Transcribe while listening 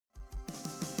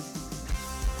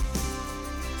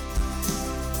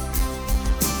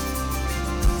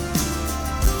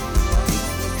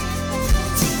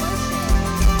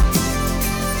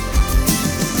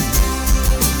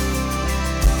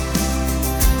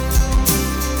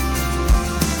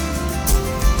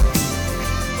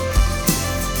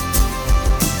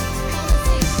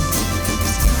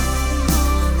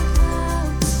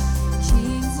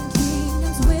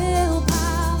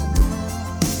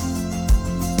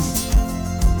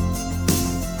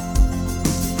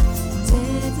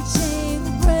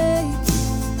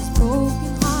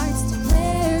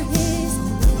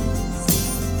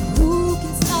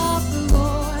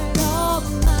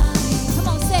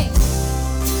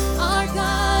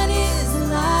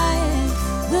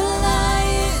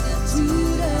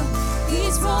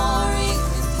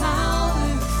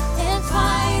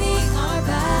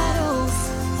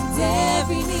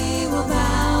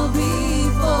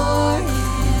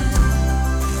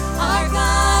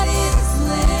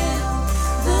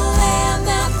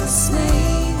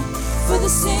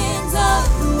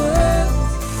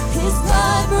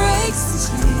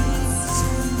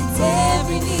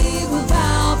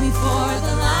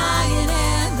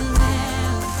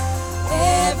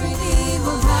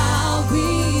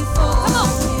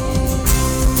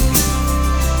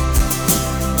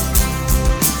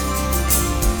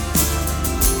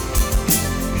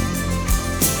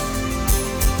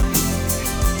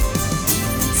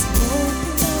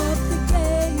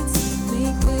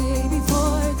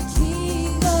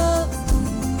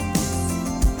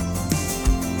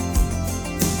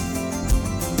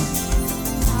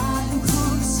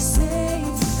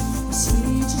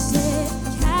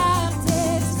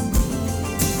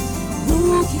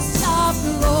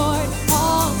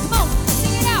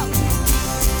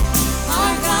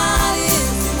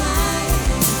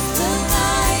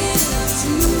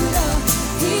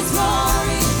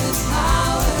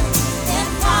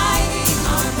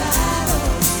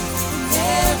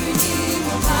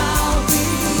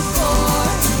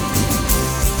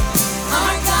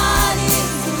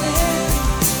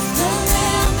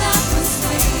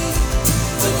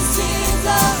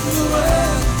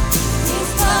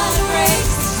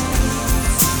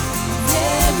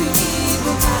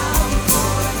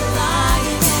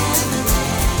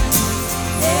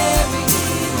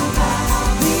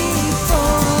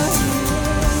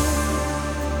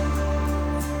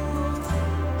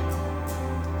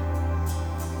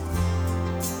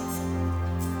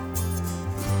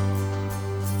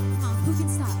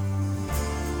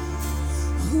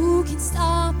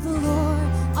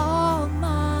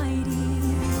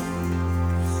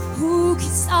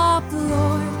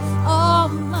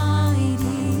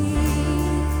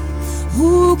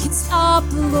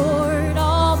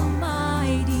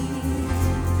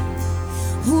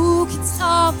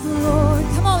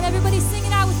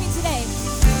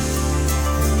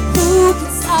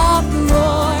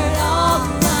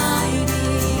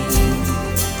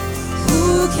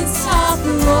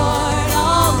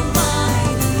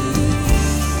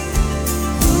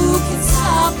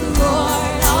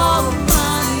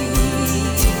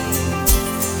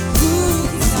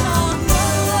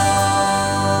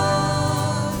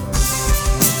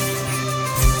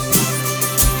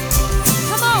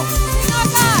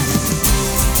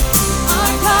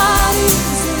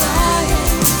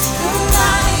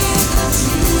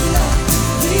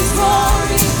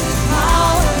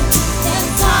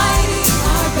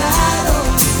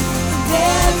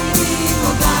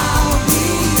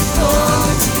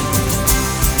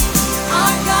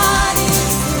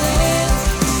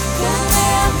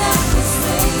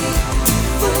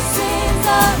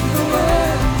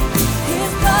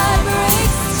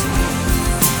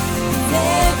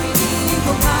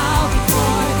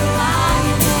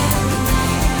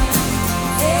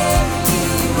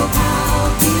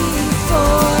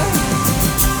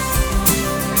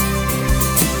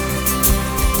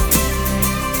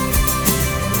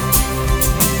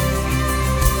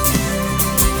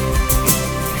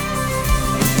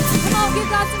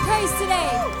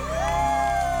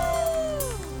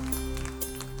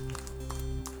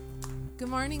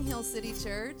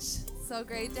Church. So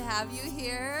great to have you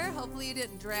here. Hopefully you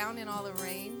didn't drown in all the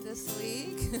rain this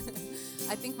week.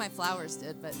 I think my flowers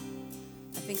did, but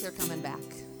I think they're coming back,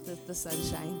 the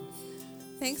sunshine.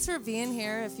 Thanks for being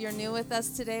here. If you're new with us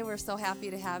today, we're so happy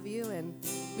to have you, and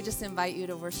we just invite you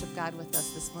to worship God with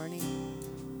us this morning.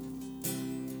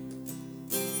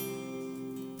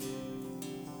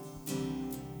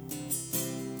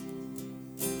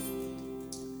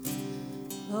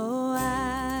 Oh,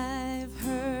 I've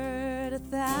heard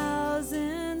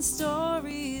 1,000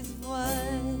 stories of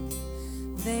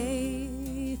what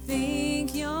they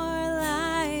think you're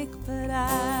like, but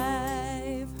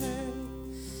I've heard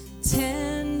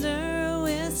tender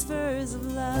whispers of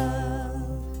love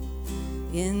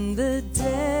in the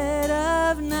dead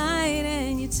of night,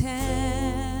 and you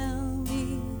tell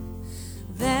me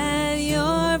that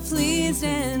you're pleased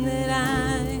and that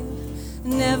I'm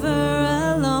never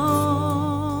alone.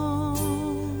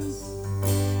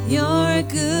 You're a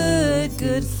good,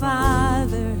 good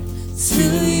Father. It's who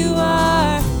you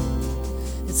are.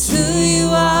 It's who you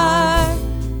are.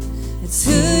 It's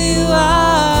who you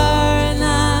are, and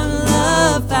I'm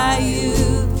loved by you.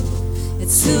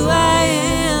 It's who I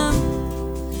am.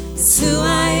 It's who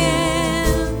I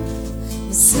am.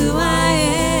 It's who I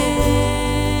am.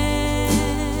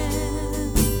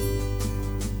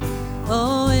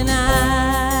 Oh, and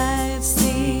I've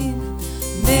seen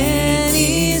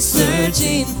many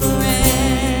searching for answers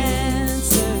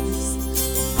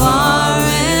far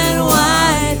and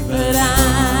wide, but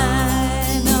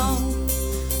I know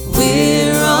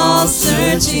we're all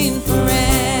searching for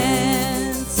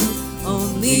answers.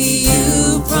 Only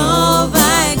you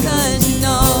provide, 'cause you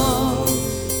know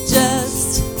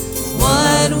just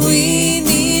what we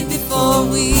need before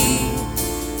we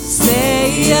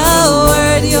say a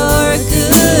word. You're a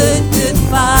good, good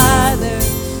Father.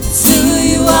 It's who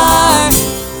you are.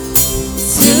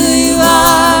 It's who you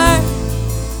are.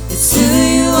 It's who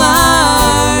you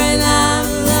are, and I'm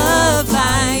loved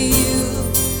by you.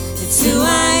 It's who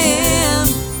I am.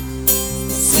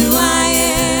 It's who I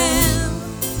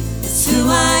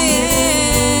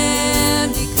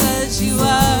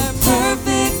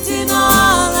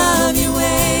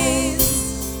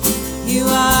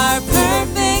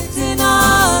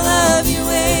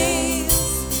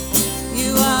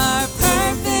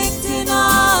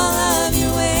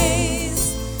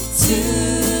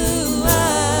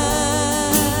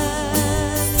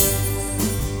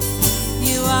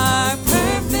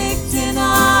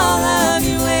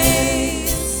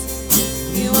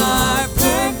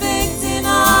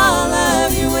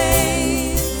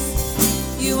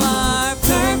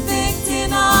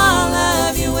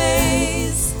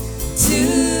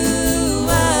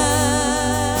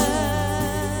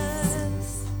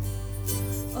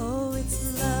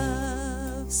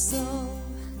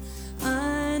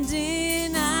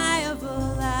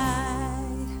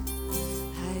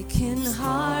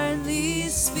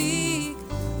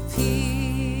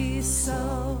peace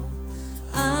so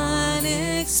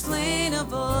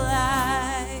unexplainable.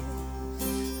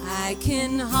 I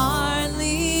can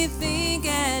hardly think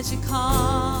as you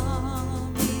call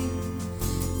me,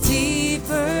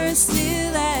 deeper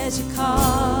still as you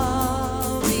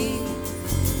call me,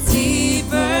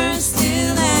 deeper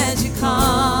still as you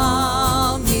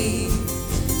call me,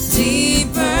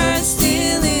 deeper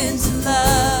still into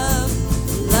love,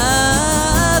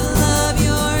 love, love.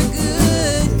 You're a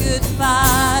good, good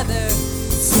Father.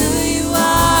 It's who you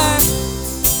are,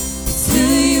 it's who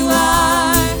you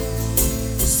are,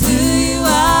 it's who you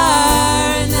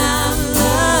are, and I'm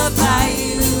loved by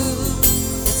you.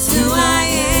 It's who I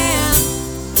am,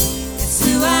 it's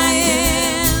who I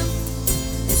am,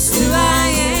 it's who I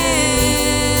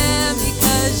am,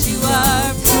 because you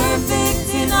are perfect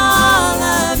in all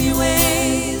of your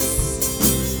ways.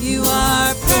 You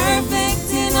are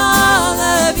perfect in all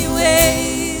of your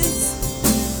ways.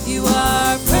 You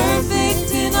are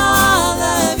perfect in all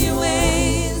of your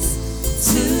ways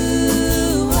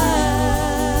to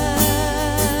us.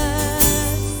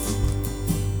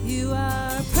 You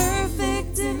are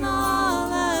perfect in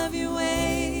all of your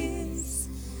ways.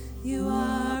 You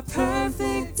are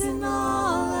perfect in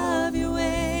all of your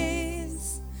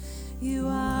ways. You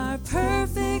are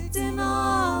perfect in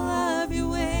all of your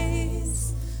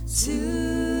ways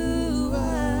to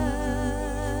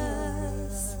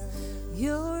us.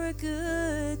 You're a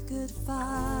good, good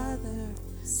Father.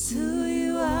 It's who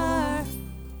you are.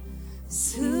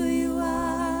 It's who you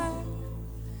are.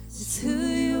 It's who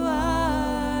you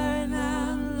are, and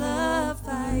I'm loved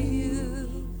by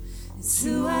you. It's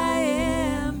who I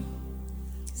am.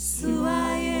 It's who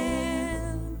I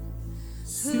am.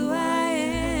 It's who I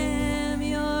am.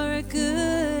 You're a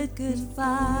good, good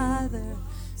Father.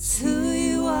 It's who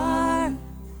you are.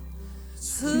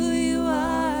 It's who you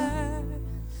are.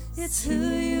 It's who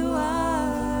you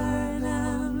are, and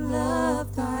I'm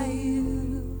loved by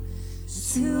you.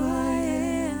 It's who I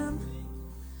am.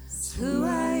 It's who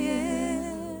I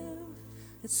am.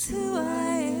 It's who I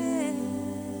am.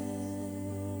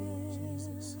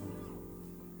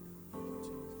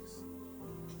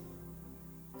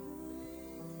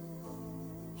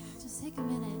 Just take a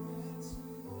minute.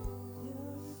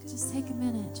 Just take a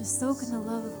minute. Just soak in the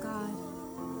love of God.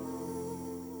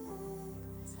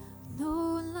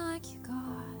 No one like you,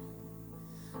 God.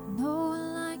 No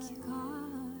one like you, God.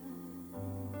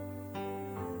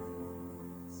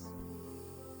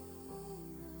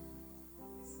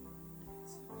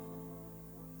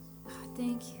 God,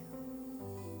 thank you.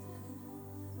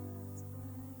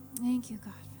 Thank you,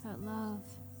 God, for that love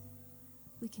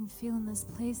we can feel in this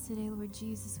place today, Lord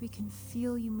Jesus. We can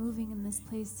feel you moving in this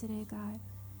place today, God.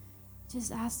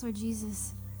 Just ask, Lord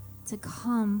Jesus, to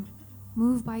come,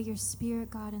 move by your Spirit,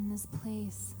 God, in this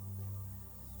place.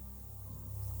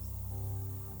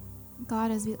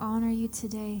 God, as we honor you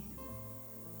today,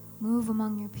 move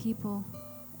among your people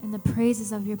in the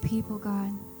praises of your people,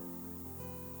 God.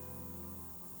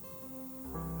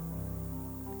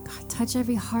 God, touch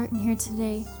every heart in here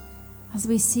today as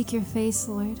we seek your face,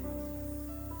 Lord.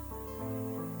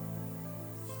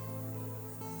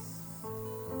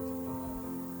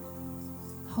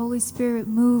 Holy Spirit,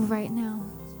 move right now.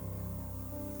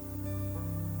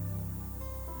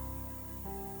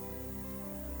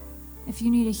 If you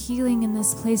need a healing in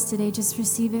this place today, just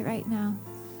receive it right now.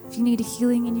 If you need a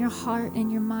healing in your heart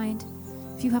and your mind,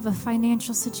 if you have a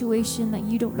financial situation that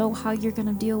you don't know how you're going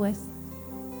to deal with,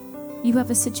 you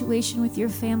have a situation with your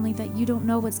family that you don't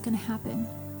know what's going to happen,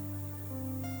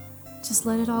 just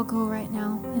let it all go right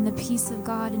now in the peace of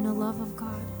God and the love of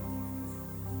God,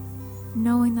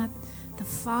 knowing that the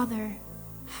Father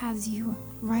has you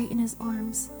right in his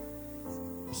arms.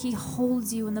 He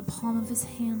holds you in the palm of his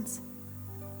hands.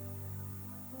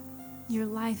 Your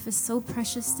life is so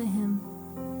precious to him.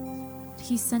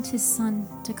 He sent his Son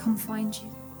to come find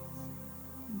you,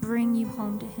 bring you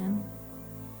home to him.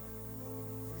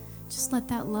 Just let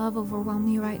that love overwhelm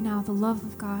you right now, the love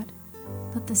of God.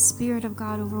 Let the Spirit of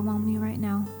God overwhelm you right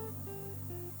now.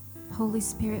 Holy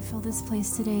Spirit, fill this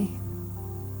place today.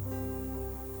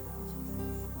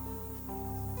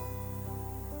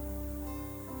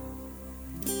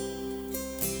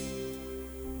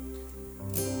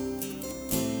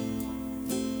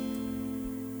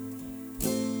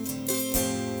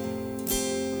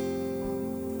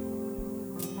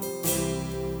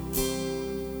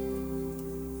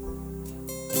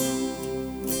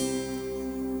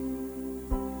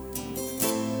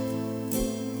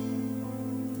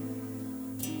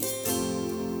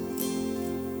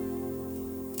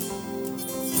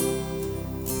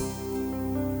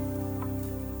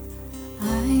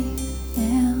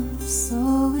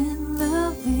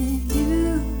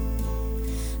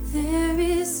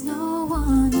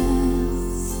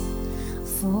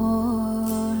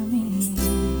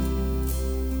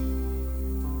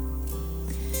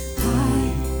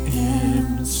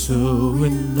 so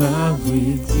in love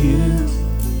with you.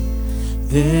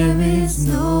 There is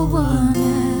no one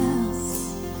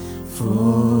else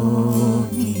for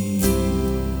me.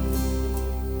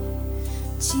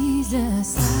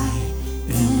 Jesus, I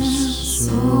am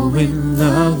so in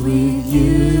love with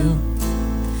you.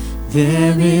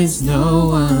 There is no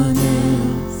one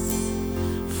else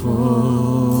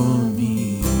for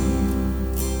me.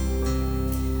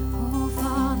 Oh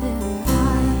Father,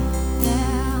 I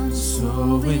am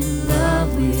so in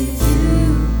love with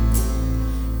you.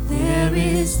 There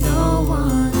is no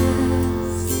one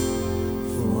else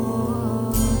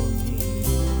for me.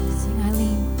 Sing,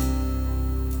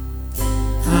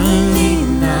 I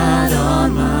lean not on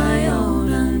my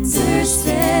own understanding.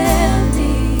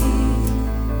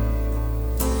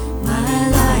 My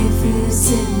life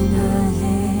is in the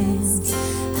hands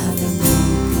of the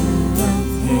maker of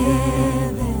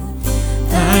heaven.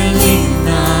 I lean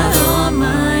not on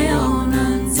my own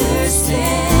understanding.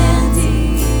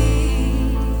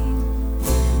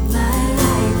 My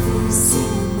life is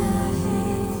in the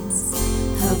hands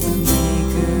of the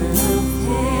maker of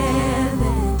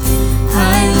heaven.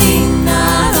 I lean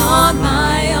not on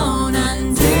my own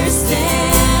understanding.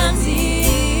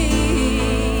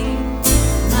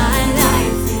 My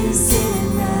life is in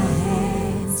the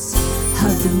hands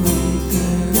of the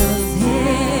maker of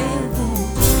heaven.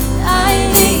 I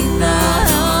lean not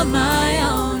on my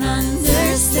own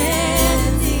understanding.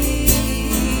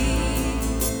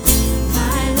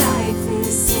 My life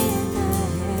is in the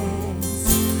hands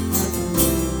of the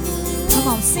maker. Come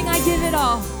on, sing, I give it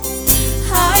all.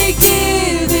 I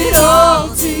give it all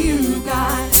to you,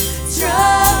 God,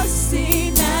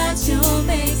 trusting that you'll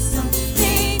make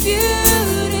something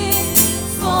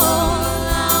beautiful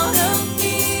out of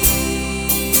me.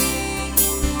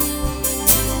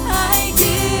 I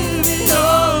give it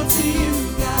all to you,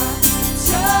 God,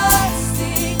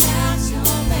 trusting that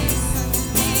you'll make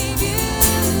something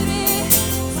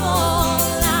beautiful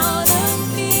out of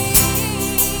me.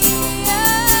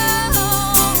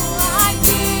 Oh, I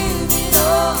give it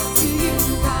all to you,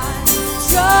 God,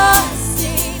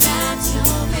 trusting that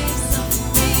you'll make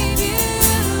something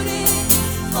beautiful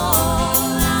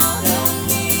out of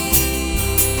me.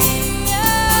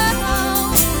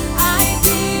 Oh, I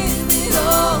give it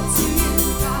all to you,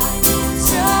 God,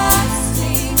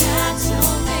 trusting that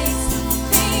you'll make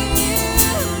something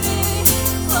beautiful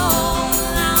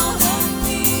out of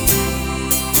me.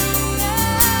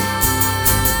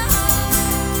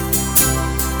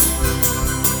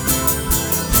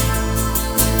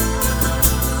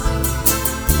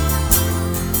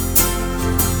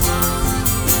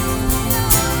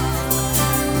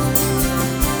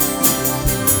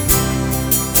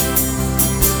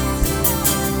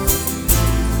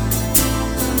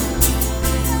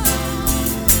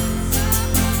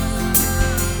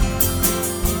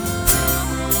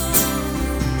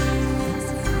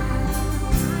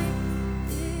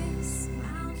 This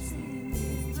mountain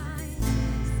in my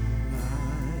hands,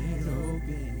 wide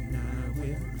open, I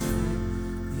will climb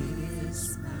this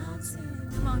mountain.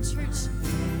 Come on, church,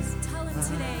 tell him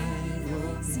today.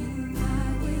 Sing, I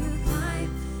will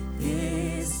climb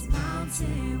this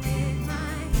mountain with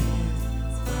my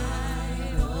hands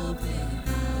wide open.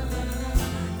 I will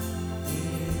climb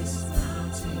this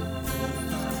mountain with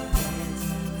my hands.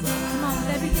 Come on,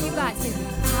 with everything you got, sing.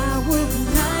 I will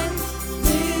climb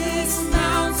this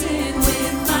mountain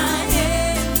with my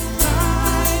hands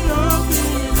wide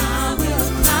open. I will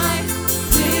climb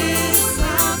this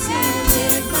mountain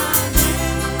with my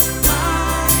hands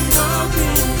wide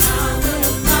open. I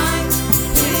will climb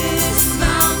this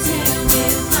mountain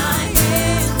with my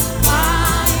hands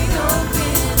wide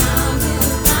open. I will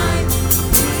climb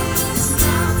this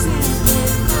mountain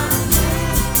with my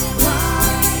hands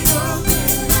wide open.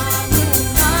 I will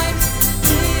climb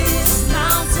this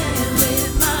mountain.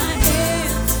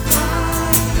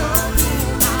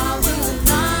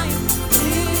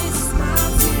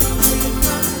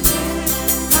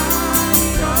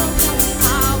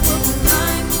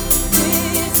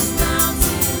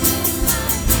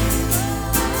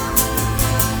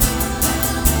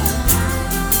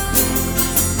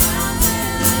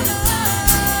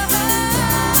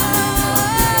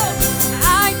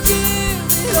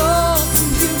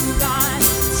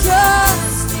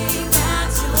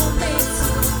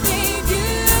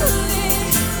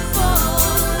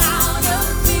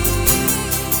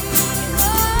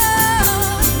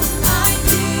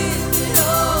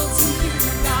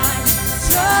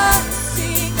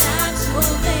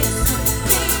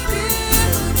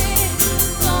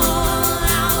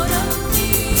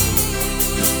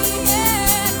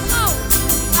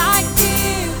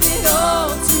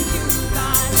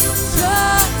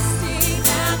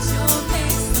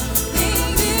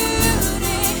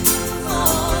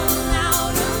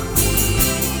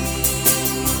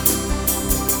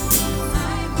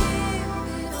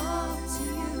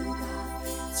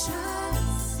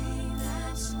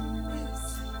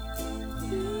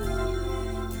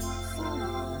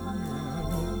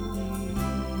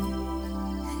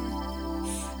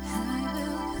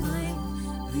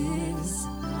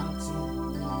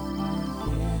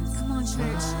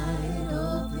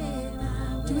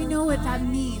 know what that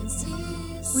means.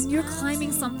 When you're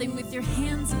climbing something with your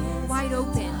hands wide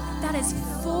open, that is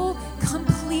full,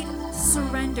 complete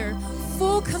surrender,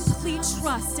 full, complete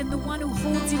trust in the one who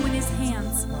holds you in his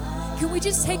hands. Can we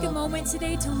just take a moment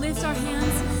today to lift our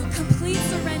hands, complete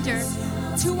surrender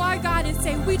to our God and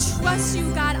say, we trust you,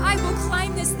 God. I will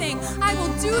climb this thing. I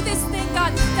will do this thing,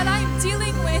 God, that I'm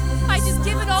dealing with. I just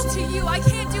give it all to you. I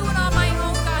can't do it on my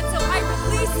own, God, so I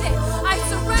release it. I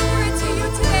surrender it to you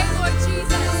today, Lord Jesus.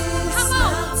 Come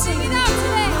on, sing it out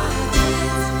today.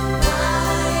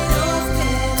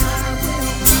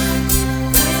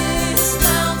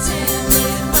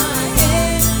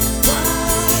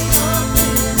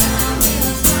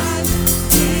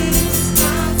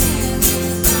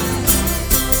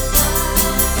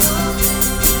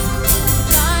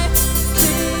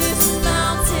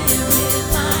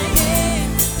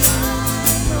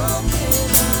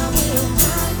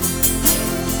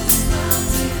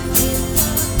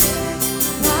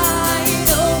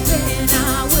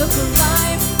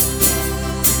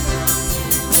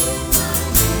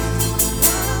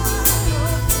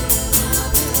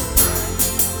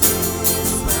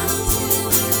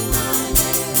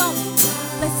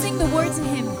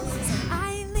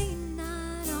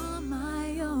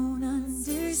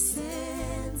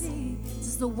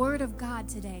 The word of God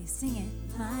today. Sing it.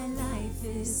 My life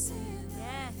is in the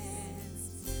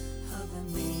hands of the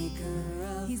maker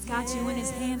of He's got you in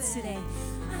his hands today.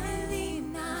 I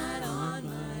lean not on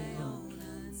my own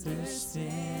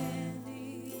understanding.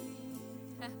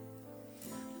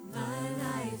 My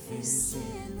life is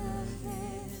in the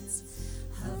hands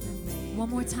of the maker. One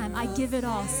more time. I give it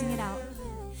all. Sing it out.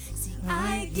 Sing,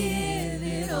 I give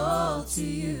it all to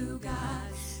you, God.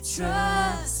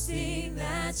 Trusting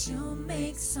that you'll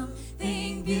make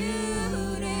something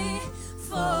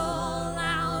beautiful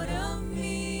out of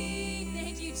me.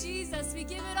 Thank you, Jesus. We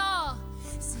give it all.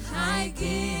 So I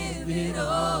give it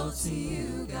all to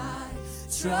you, God.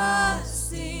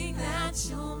 Trusting that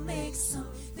you'll make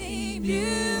something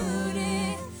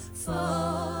beautiful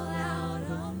out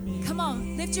of me. Come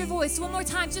on, lift your voice one more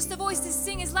time. Just the voice to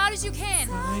sing as loud as you can.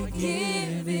 I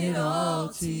give it all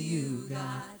to you,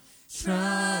 God.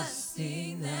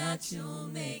 Trusting that you'll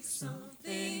make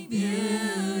something beautiful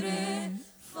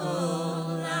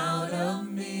out of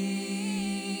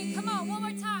me. Come on, one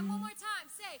more time,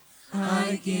 say.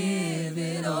 I give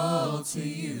it all to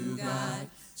you, God.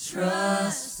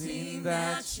 Trusting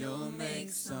that you'll make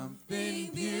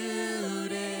something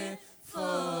beautiful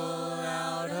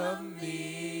out of me.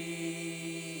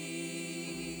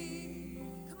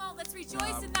 Come on, let's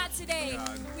rejoice in that today.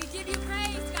 God. We give you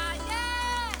praise, God. Yes!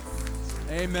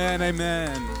 Amen,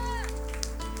 amen.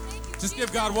 Just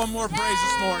give God one more praise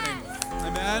this morning.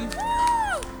 Amen.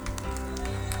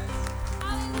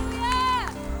 Hallelujah.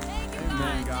 Thank you,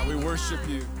 Amen, God. We worship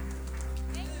you.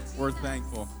 We're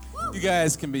thankful. You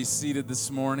guys can be seated this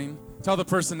morning. Tell the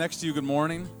person next to you good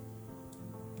morning.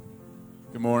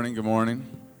 Good morning, good morning.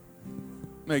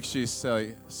 Make sure you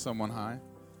say someone hi.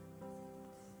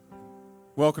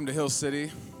 Welcome to Hill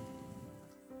City.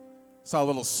 Saw a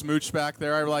little smooch back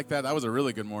there. I like that. That was a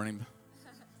really good morning.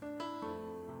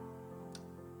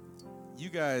 You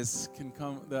guys can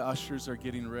come. The ushers are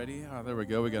getting ready. Oh, there we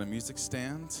go. We got a music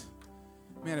stand.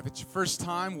 Man, if it's your first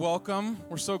time, welcome.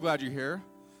 We're so glad you're here.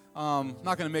 Not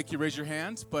going to make you raise your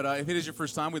hand, but if it is your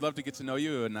first time, we'd love to get to know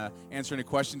you and answer any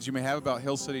questions you may have about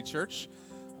Hill City Church.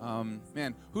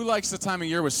 Man, who likes the time of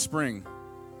year with spring?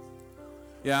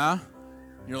 Yeah?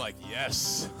 You're like,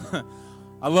 yes.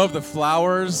 I love the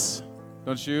flowers.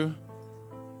 Don't you?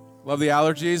 Love the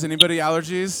allergies. Anybody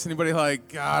allergies? Anybody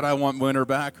like, God, I want winter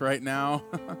back right now?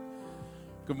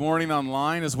 Good morning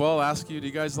online as well. I'll ask you, do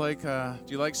you guys like, do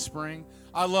you like spring?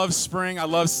 I love spring. I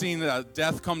love seeing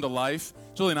death come to life.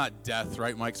 It's really not death,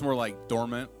 right, Mike? It's more like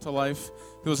dormant to life.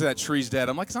 People say that tree's dead.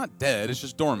 I'm like, it's not dead. It's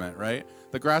just dormant, right?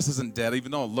 The grass isn't dead,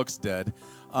 even though it looks dead.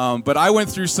 But I went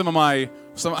through some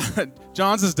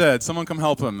John's is dead. Someone come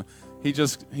help him.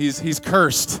 He's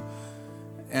cursed.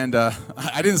 And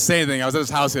I didn't say anything. I was at his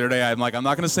house the other day. I'm like, I'm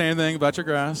not going to say anything about your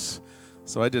grass.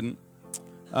 So I didn't.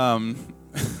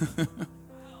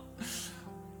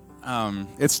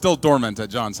 It's still dormant at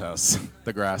John's house,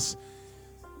 the grass.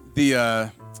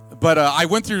 But I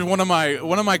went through one of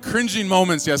my cringing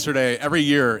moments yesterday. Every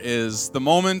year is the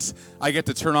moment I get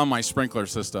to turn on my sprinkler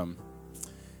system.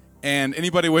 And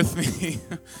anybody with me?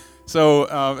 So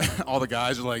all the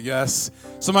guys are like, yes.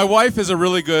 So my wife is a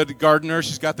really good gardener.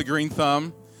 She's got the green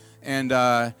thumb. And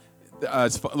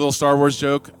it's a little Star Wars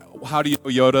joke. How do you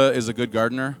know Yoda is a good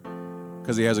gardener?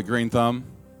 Because he has a green thumb.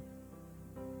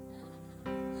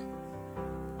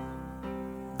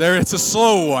 It's a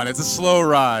slow one. It's a slow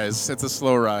rise. It's a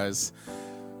slow rise.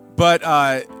 But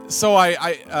so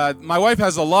my wife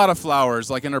has a lot of flowers,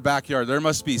 like in her backyard. There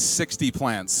must be 60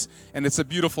 plants, and it's a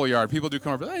beautiful yard. People do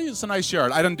come over, hey, it's a nice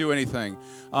yard. I don't do anything,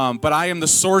 but I am the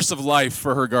source of life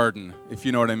for her garden, if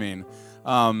you know what I mean,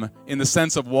 in the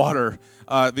sense of water,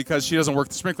 because she doesn't work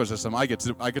the sprinkler system. I get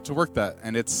to work that,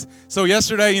 and it's so.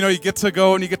 Yesterday, you get to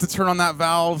go and you get to turn on that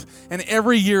valve, and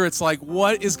every year it's like,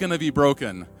 what is going to be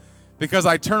broken? Because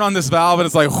I turn on this valve and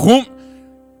it's like, whoom.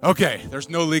 Okay, there's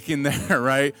no leaking there,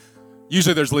 right?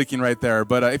 Usually there's leaking right there,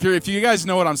 but if you guys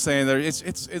know what I'm saying, there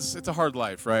it's a hard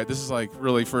life, right? This is like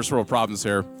really first world problems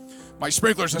here. My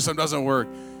sprinkler system doesn't work.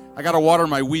 I got to water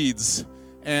my weeds,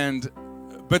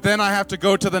 but then I have to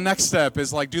go to the next step.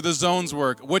 Is like, do the zones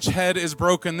work? Which head is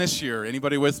broken this year?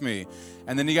 Anybody with me?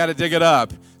 And then you got to dig it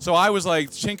up. So I was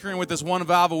like tinkering with this one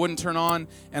valve, it wouldn't turn on,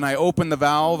 and I opened the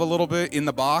valve a little bit in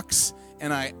the box.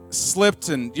 And I slipped,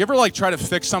 and do you ever like try to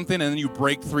fix something and then you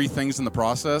break 3 things in the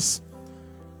process?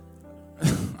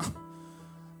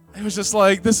 It was just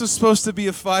like, this is supposed to be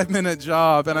a 5-minute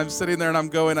job, and I'm sitting there and I'm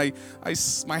going,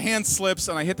 my hand slips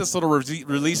and I hit this little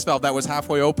release valve that was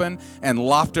halfway open and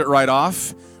lopped it right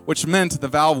off, which meant the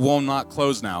valve will not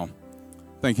close now.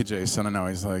 Thank you, Jason. I know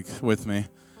he's like with me.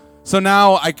 So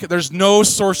now there's no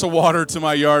source of water to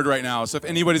my yard right now. So if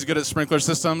anybody's good at sprinkler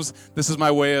systems, this is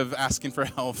my way of asking for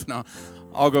help. No,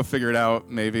 I'll go figure it out,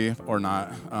 maybe, or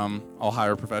not. I'll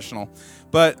hire a professional.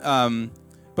 But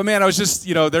man, I was just,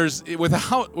 there's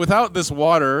without this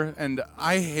water, and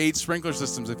I hate sprinkler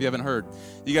systems. If you haven't heard,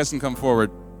 you guys can come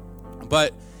forward.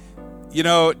 But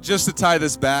just to tie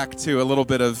this back to a little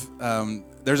bit of,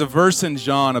 there's a verse in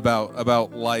John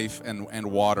about life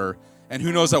and water, and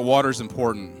who knows that water is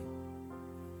important.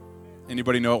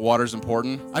 Anybody know what water's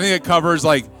important? I think it covers,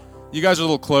 like, you guys are a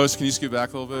little close. Can you scoot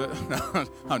back a little bit? No,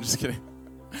 I'm just kidding.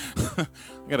 I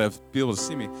gotta be able to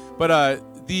see me. But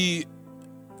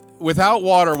without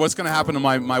water, what's gonna happen to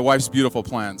my wife's beautiful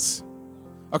plants?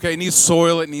 Okay, it needs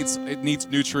soil, it needs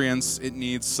nutrients, it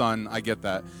needs sun. I get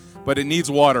that, but it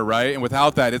needs water, right? And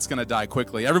without that, it's gonna die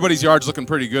quickly. Everybody's yard's looking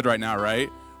pretty good right now, right?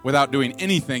 Without doing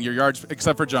anything, your yard's,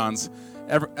 except for John's.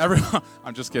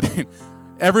 I'm just kidding.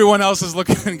 Everyone else is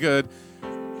looking good.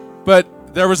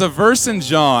 But there was a verse in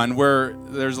John where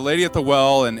there's a lady at the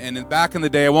well, and back in the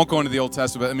day, I won't go into the Old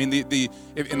Testament. I mean,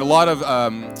 in a lot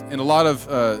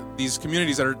of these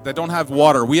communities that don't have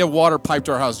water, we have water piped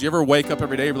to our house. Do you ever wake up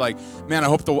every day and be like, man, I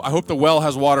hope the well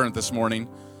has water in it this morning?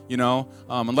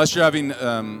 Unless you're having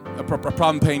a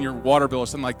problem paying your water bill or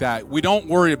something like that. We don't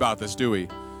worry about this, do we?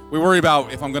 We worry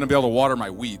about if I'm going to be able to water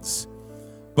my weeds.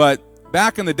 But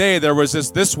back in the day, there was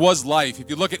this was life. If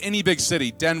you look at any big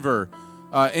city, Denver,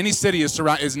 any city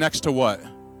is next to what?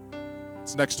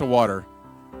 It's next to water,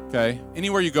 okay?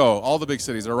 Anywhere you go, all the big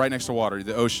cities are right next to water,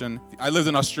 the ocean. I lived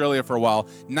in Australia for a while.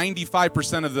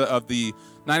 95% of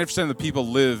the people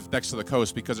live next to the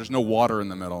coast because there's no water in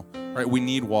the middle, right? We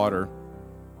need water.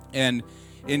 And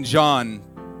in John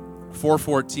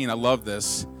 4:14, I love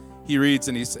this. He reads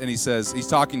and he says, he's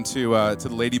talking to the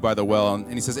lady by the well,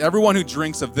 and he says, everyone who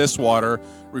drinks of this water,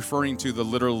 referring to the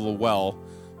literal well,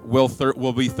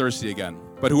 will be thirsty again.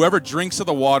 But whoever drinks of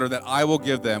the water that I will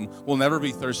give them will never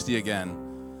be thirsty again.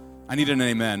 I need an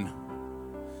amen.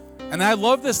 And I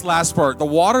love this last part. The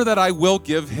water that I will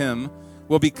give him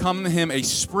will become him a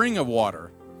spring of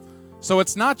water. So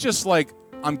it's not just like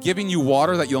I'm giving you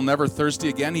water that you'll never thirsty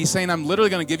again. He's saying I'm literally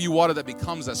going to give you water that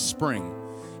becomes a spring.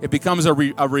 It becomes a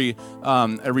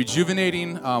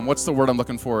rejuvenating, what's the word I'm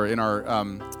looking for in our,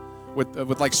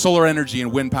 with like solar energy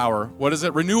and wind power. What is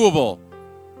it? Renewable.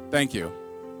 Thank you.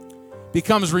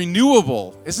 Becomes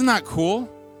renewable. Isn't that cool?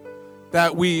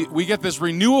 That we get this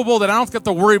renewable, that I don't have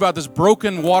to worry about this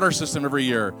broken water system every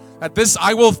year. That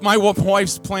my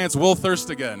wife's plants will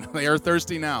thirst again. They are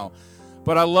thirsty now.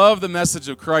 But I love the message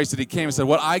of Christ that he came and said,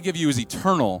 what I give you is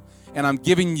eternal, and I'm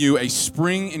giving you a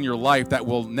spring in your life that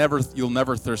you'll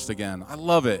never thirst again. I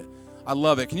love it. I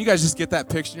love it. Can you guys just get that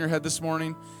picture in your head this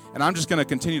morning? And I'm just going to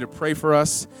continue to pray for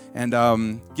us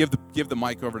and give the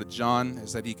mic over to John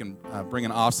so that he can bring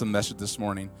an awesome message this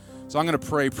morning. So I'm going to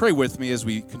pray. Pray with me as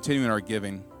we continue in our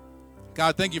giving.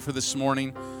 God, thank you for this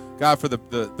morning. God, for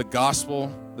the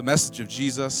gospel, the message of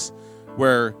Jesus,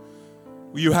 where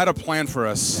you had a plan for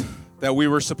us, that we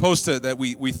were supposed to, that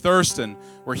we thirst and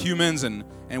we're humans and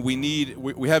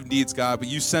we have needs, God, but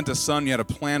you sent a son, you had a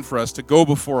plan for us to go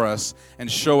before us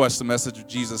and show us the message of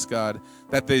Jesus, God,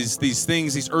 that these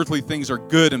things, these earthly things are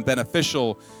good and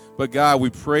beneficial, but God,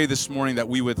 we pray this morning that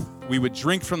we would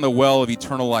drink from the well of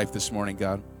eternal life this morning,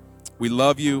 God. We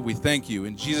love you, we thank you.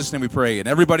 In Jesus' name we pray. And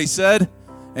everybody said,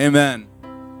 amen.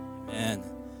 Amen.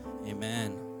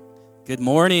 Amen. Good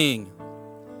morning.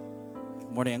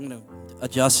 Good morning. I'm going to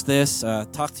adjust this.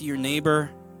 Talk to your neighbor.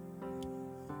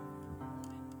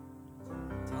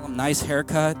 Tell them nice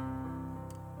haircut.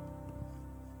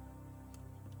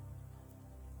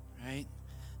 Right?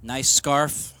 Nice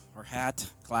scarf or hat,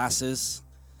 glasses.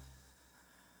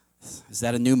 Is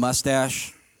that a new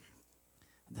mustache?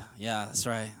 Yeah, that's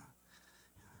right.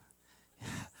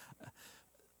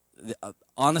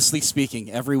 Honestly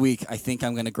speaking, every week I think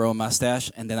I'm going to grow a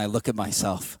mustache, and then I look at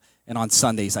myself, and on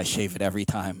Sundays I shave it every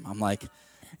time. I'm like,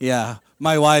 yeah,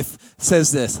 my wife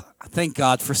says this, thank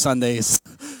God for Sundays.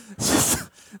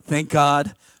 Thank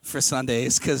God for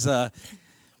Sundays, because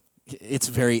it's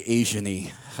very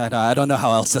Asian-y. I don't know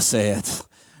how else to say it,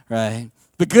 right?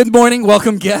 But good morning,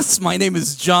 welcome guests. My name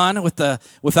is John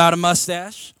without a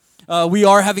mustache. We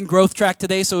are having Growth Track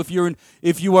today, so if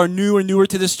you are new or newer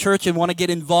to this church and want to get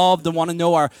involved and want to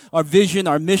know our vision,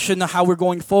 our mission, how we're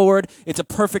going forward, it's a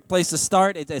perfect place to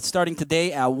start. It's starting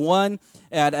today at 1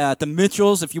 at the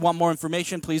Mitchells. If you want more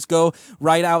information, please go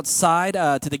right outside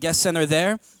to the guest center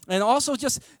there. And also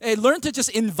just learn to just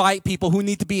invite people who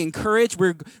need to be encouraged.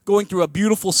 We're going through a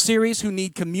beautiful series who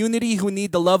need community, who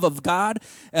need the love of God.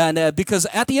 And because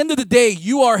at the end of the day,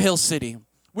 you are Hill City.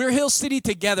 We're Hill City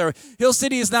together. Hill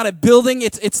City is not a building.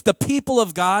 It's the people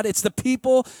of God. It's the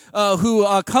people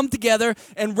who come together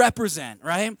and represent,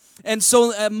 right? And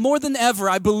so more than ever,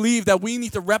 I believe that we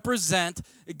need to represent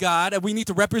God. And we need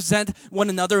to represent one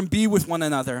another and be with one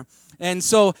another. And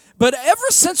so, but ever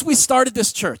since we started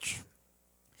this church,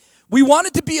 we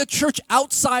wanted to be a church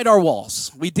outside our walls.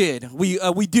 We did.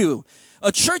 We do.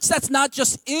 A church that's not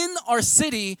just in our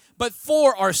city, but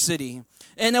for our city.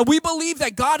 And we believe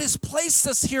that God has placed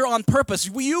us here on purpose.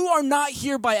 You are not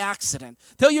here by accident.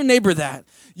 Tell your neighbor that.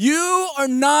 You are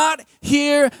not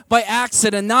here by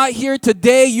accident. Not here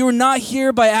today. You're not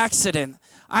here by accident.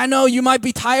 I know you might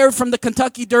be tired from the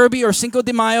Kentucky Derby or Cinco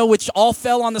de Mayo, which all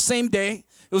fell on the same day.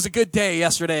 It was a good day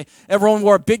yesterday. Everyone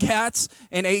wore big hats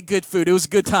and ate good food. It was a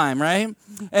good time, right?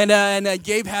 And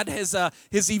Gabe had his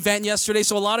event yesterday,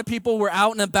 so a lot of people were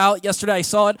out and about yesterday. I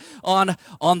saw it on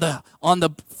the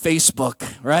Facebook,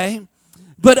 right?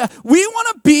 But we want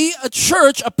to be a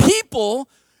church, a people,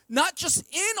 not just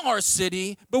in our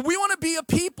city, but we want to be a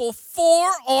people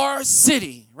for our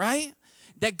city, right?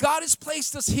 That God has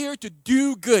placed us here to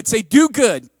do good. Say, do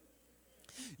good.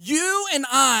 You and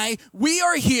I, we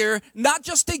are here not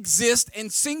just to exist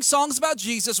and sing songs about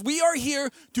Jesus. We are here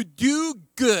to do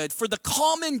good, for the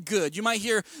common good. You might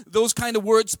hear those kind of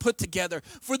words put together.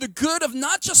 For the good of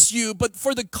not just you, but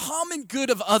for the common good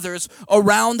of others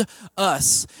around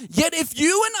us. Yet if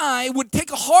you and I would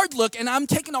take a hard look, and I'm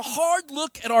taking a hard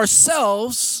look at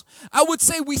ourselves, I would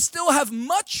say we still have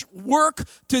much work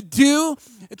to do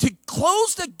to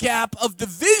close the gap of the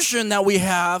vision that we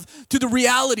have to the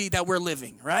reality that we're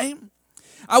living, right?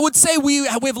 I would say we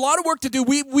have a lot of work to do.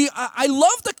 I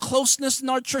love the closeness in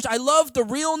our church. I love the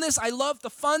realness. I love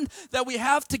the fun that we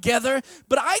have together.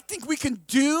 But I think we can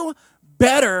do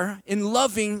better in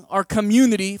loving our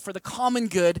community for the common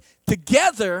good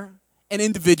together and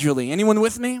individually. Anyone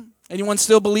with me? Anyone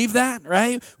still believe that,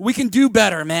 right? We can do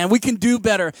better, man. We can do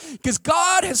better because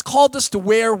God has called us to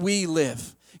where we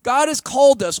live. God has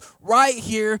called us right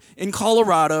here in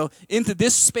Colorado into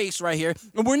this space right here.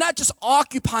 And we're not just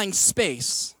occupying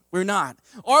space. We're not.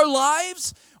 Our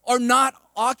lives are not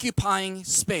occupying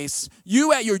space.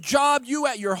 You at your job, you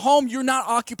at your home, you're not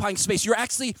occupying space. You're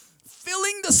actually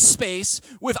filling the space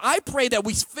with, I pray that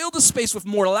we fill the space with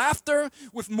more laughter,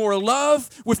 with more love,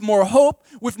 with more hope,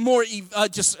 with more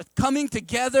just coming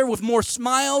together, with more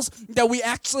smiles, that we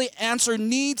actually answer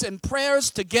needs and prayers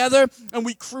together, and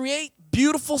we create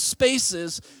beautiful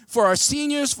spaces for our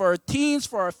seniors, for our teens,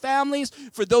 for our families,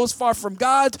 for those far from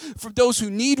God, for those who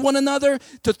need one another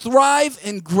to thrive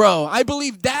and grow. I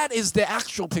believe that is the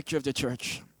actual picture of the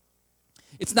church.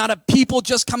 It's not a people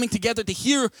just coming together to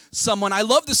hear someone. I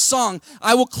love this song.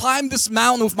 I will climb this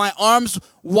mountain with my arms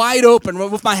wide open,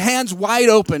 with my hands wide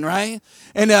open, right?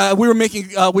 And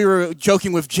we were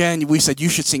joking with Jen. We said, you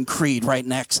should sing Creed right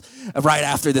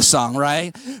after this song,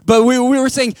 right? But we were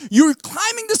saying, you're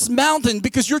climbing this mountain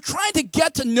because you're trying to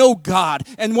get to know God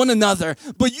and one another.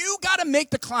 But you got to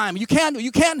make the climb. You can't.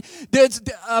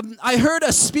 I heard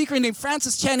a speaker named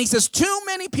Francis Chan. He says, too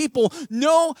many people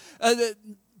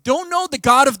don't know the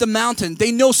God of the mountain.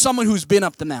 They know someone who's been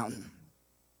up the mountain.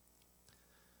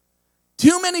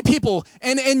 Too many people,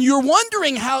 and you're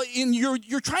wondering how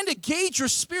you're trying to gauge your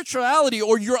spirituality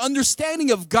or your understanding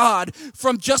of God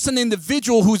from just an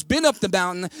individual who's been up the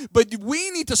mountain, but we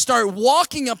need to start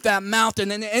walking up that mountain,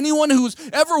 and anyone who's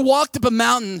ever walked up a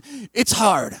mountain, it's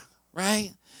hard,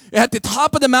 right? At the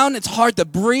top of the mountain, it's hard to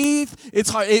breathe. It's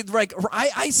hard.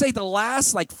 I say the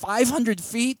last 500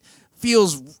 feet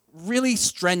feels really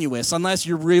strenuous unless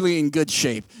you're really in good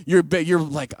shape. You're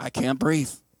like, I can't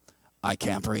breathe. I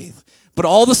can't breathe. But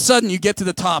all of a sudden, you get to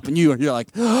the top, and you're like,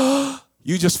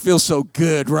 you just feel so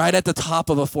good right at the top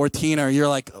of a 14er. You're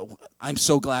like, oh, I'm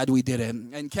so glad we did it.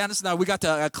 And Candace and I, we got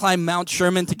to climb Mount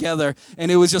Sherman together,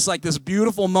 and it was just like this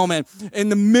beautiful moment. In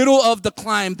the middle of the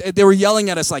climb, they were yelling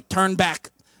at us like, turn back.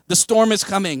 The storm is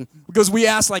coming. Because we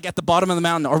asked at the bottom of the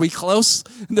mountain, are we close?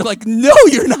 And they're like, no,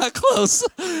 you're not close.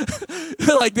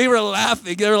 They were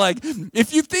laughing. They were like,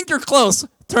 if you think you're close,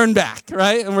 turn back,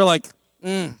 right? And we're like,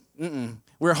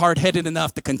 we're hard-headed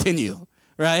enough to continue.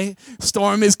 Right?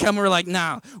 Storm is coming. We're like,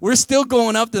 nah, we're still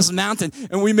going up this mountain.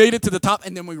 And we made it to the top,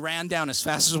 and then we ran down as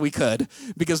fast as we could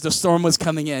because the storm was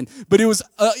coming in. But it was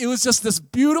just this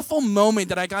beautiful moment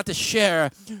that I got to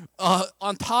share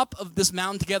on top of this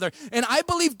mountain together. And I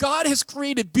believe God has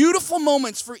created beautiful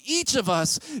moments for each of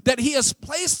us, that he has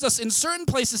placed us in certain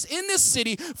places in this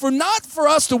city not for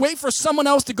us to wait for someone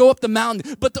else to go up the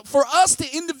mountain, but for us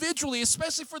to individually,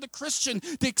 especially for the Christian,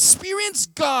 to experience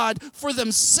God for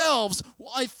themselves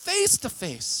face to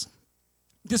face.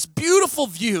 This beautiful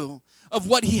view of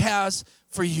what he has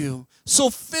for you. So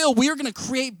Phil, we are going to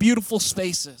create beautiful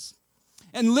spaces.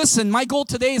 And listen, my goal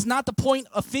today is not to point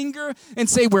a finger and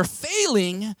say we're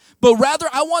failing, but rather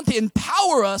I want to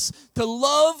empower us to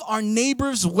love our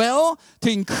neighbors well,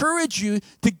 to encourage you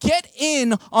to get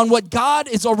in on what God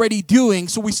is already doing.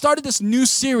 So we started this new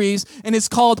series, and it's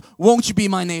called Won't You Be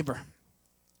My Neighbor?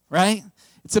 Right?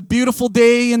 It's a beautiful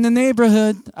day in the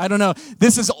neighborhood. I don't know.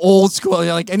 This is old school.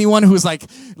 Like anyone who's like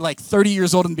 30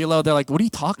 years old and below, they're like, what are you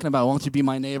talking about? Won't you be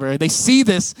my neighbor? They see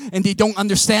this and they don't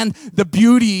understand the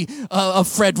beauty of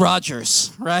Fred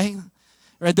Rogers, right?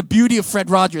 Right? The beauty of Fred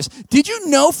Rogers. Did you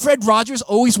know Fred Rogers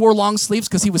always wore long sleeves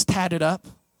because he was tatted up?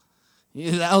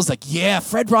 I was like, yeah,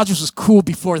 Fred Rogers was cool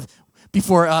before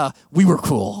we were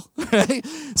cool, right?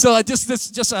 So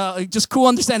just cool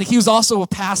understanding. He was also a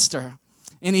pastor.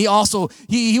 And he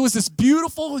was this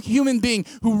beautiful human being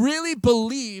who really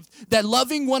believed that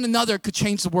loving one another could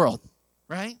change the world,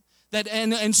 right?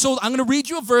 And so I'm going to read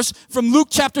you a verse from Luke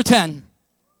chapter 10.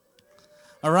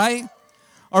 All right?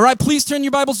 All right, please turn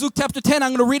your Bibles, Luke chapter 10. I'm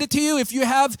going to read it to you. If you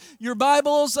have your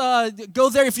Bibles,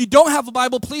 go there. If you don't have a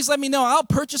Bible, please let me know. I'll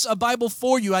purchase a Bible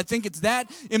for you. I think it's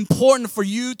that important for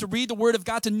you to read the Word of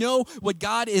God, to know what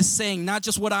God is saying, not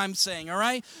just what I'm saying, all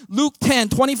right? Luke 10,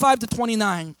 25 to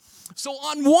 29. So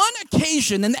on one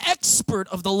occasion, an expert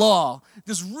of the law,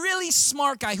 this really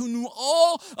smart guy who knew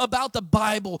all about the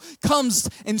Bible, comes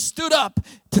and stood up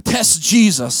to test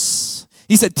Jesus.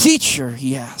 He said, "Teacher,"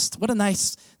 he asked. What a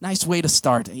nice way to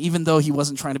start, even though he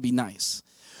wasn't trying to be nice.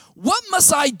 "What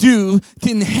must I do to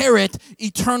inherit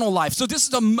eternal life?" So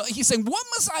he's saying, what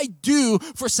must I do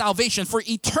for salvation, for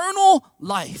eternal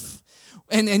life?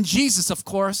 And Jesus, of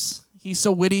course, he's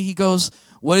so witty, he goes,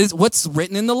 What's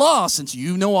written in the law, since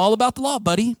you know all about the law,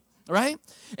 buddy, right?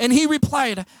 And he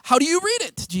replied, "How do you read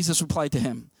it?" Jesus replied to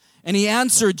him. And he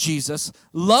answered Jesus,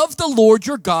 "Love the Lord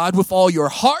your God with all your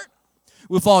heart,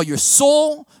 with all your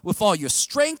soul, with all your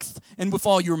strength, and with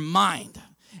all your mind.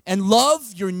 And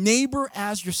love your neighbor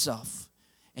as yourself."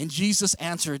 And Jesus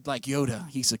answered like Yoda.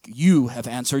 He said, "You have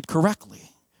answered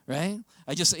correctly," right?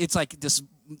 It's like this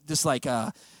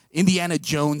Indiana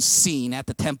Jones scene at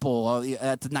the temple,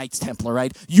 at the Knights Templar,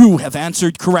 right? "You have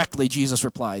answered correctly," Jesus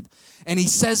replied. And he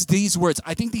says these words.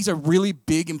 I think these are really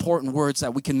big, important words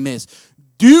that we can miss.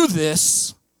 "Do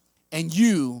this and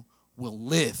you will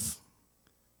live."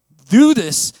 Do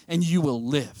this and you will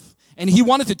live. And he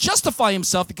wanted to justify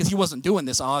himself because he wasn't doing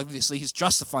this. Obviously, he's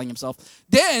justifying himself.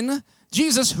 Then,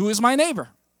 Jesus, who is my neighbor?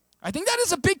 I think that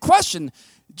is a big question.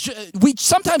 We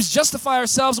sometimes justify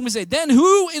ourselves and we say, then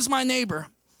who is my neighbor?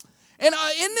 And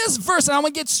in this verse, and I'm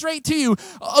going to get straight to you,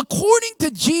 according to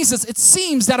Jesus, it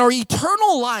seems that our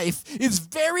eternal life is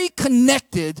very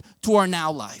connected to our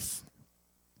now life,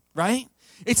 right?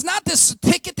 It's not this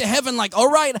ticket to heaven like,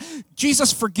 all right,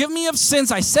 Jesus, forgive me of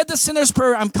sins. I said the sinner's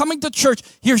prayer. I'm coming to church.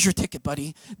 Here's your ticket,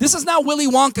 buddy. This is not Willy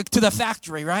Wonka to the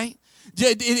factory, right?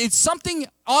 It's something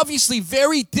obviously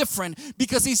very different,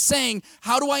 because he's saying,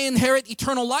 how do I inherit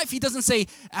eternal life? He doesn't say,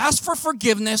 ask for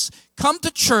forgiveness, come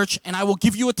to church, and I will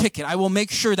give you a ticket. I will make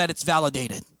sure that it's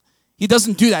validated. He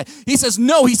doesn't do that. He says,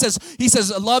 no, he says, do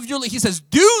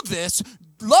this,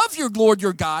 love your Lord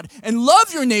your God, and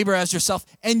love your neighbor as yourself,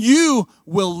 and you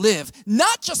will live.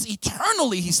 Not just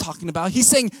eternally he's talking about. He's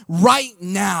saying, right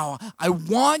now, I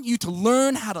want you to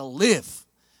learn how to live.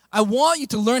 I want you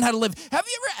to learn how to live. Have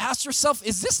you ever asked yourself,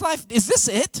 is this life, is this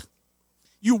it?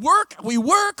 we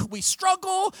work, we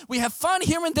struggle, we have fun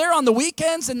here and there on the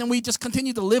weekends, and then we just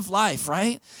continue to live life,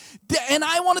 right? And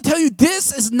I want to tell you,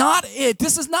 this is not it.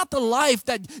 This is not the life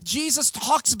that Jesus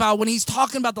talks about when he's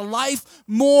talking about the life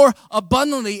more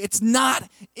abundantly. It's not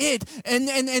it.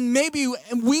 And maybe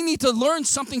we need to learn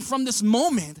something from this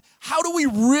moment. How do we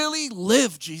really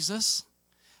live, Jesus?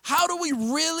 How do we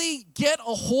really get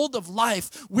a hold of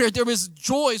life where there is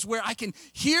joys, where I can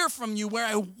hear from you, where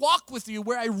I walk with you,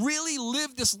 where I really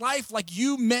live this life like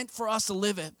you meant for us to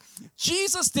live it?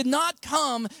 Jesus did not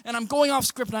come, and I'm going off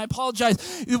script and I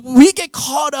apologize. We get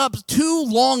caught up too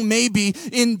long maybe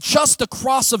in just the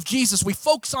cross of Jesus. We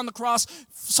focus on the cross.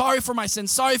 Sorry for my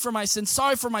sins, sorry for my sins,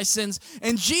 sorry for my sins.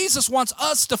 And Jesus wants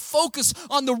us to focus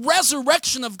on the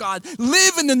resurrection of God.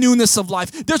 Live in the newness of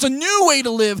life. There's a new way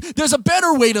to live. There's a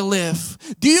better way to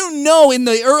live. Do you know in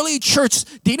the early church,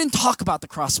 they didn't talk about the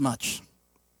cross much.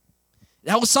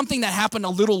 That was something that happened a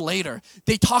little later.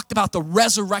 They talked about the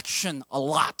resurrection a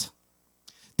lot.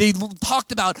 They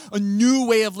talked about a new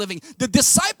way of living. The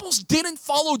disciples didn't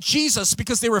follow Jesus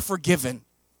because they were forgiven.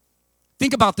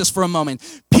 Think about this for a moment.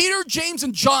 Peter, James,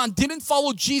 and John didn't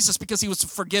follow Jesus because he was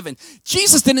forgiven.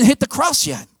 Jesus didn't hit the cross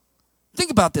yet.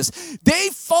 Think about this. They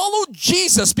followed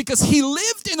Jesus because he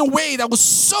lived in a way that was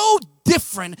so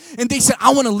different, and they said,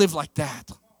 I want to live like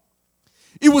that.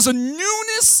 It was a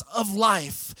newness of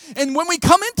life. And when we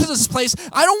come into this place,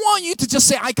 I don't want you to just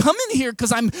say, I come in here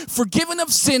because I'm forgiven of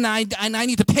sin and I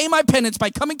need to pay my penance by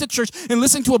coming to church and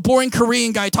listening to a boring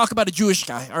Korean guy talk about a Jewish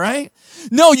guy, all right?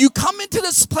 No, you come into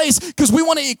this place because we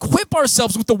want to equip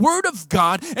ourselves with the Word of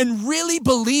God and really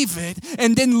believe it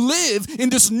and then live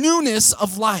in this newness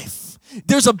of life.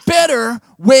 There's a better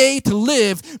way to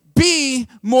live. Be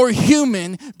more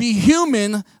human. Be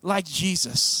human like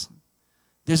Jesus.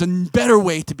 There's a better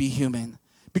way to be human,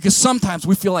 because sometimes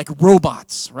we feel like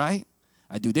robots, right?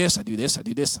 I do this,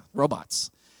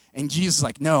 robots. And Jesus is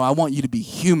like, no, I want you to be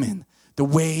human the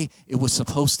way it was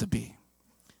supposed to be,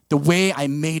 the way I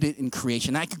made it in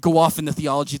creation. I could go off in the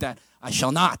theology that I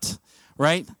shall not,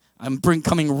 right? I'm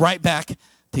coming right back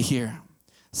to here.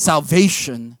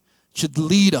 Salvation should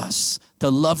lead us to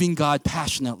loving God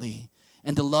passionately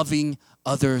and to loving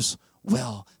others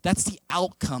well. That's the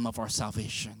outcome of our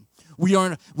salvation.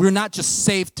 We're not just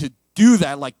saved to do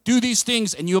that, like do these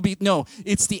things and you'll be, no,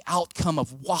 it's the outcome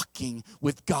of walking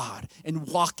with God and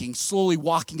slowly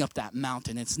walking up that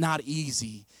mountain. It's not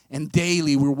easy. And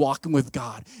daily we're walking with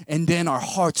God. And then our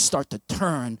hearts start to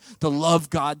turn to love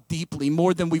God deeply,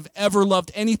 more than we've ever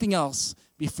loved anything else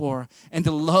before, and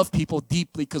to love people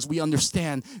deeply because we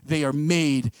understand they are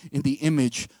made in the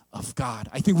image of God.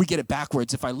 I think we get it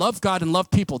backwards. If I love God and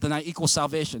love people, then I equal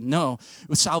salvation. No.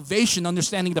 With salvation,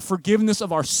 understanding the forgiveness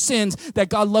of our sins, that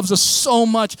God loves us so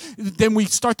much, then we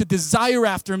start to desire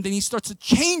after Him. Then He starts to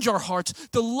change our hearts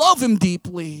to love Him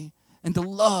deeply and to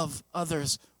love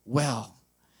others well.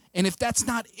 And if that's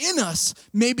not in us,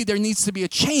 maybe there needs to be a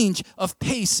change of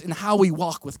pace in how we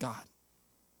walk with God.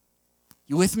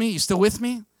 You with me? You still with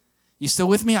me? You still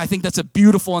with me? I think that's a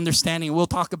beautiful understanding. We'll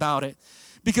talk about it.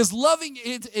 Because loving,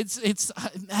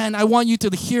 and I want you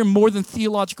to hear more than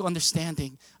theological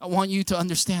understanding. I want you to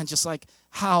understand just like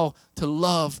how to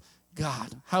love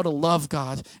God, how to love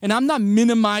God. And I'm not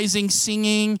minimizing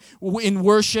singing in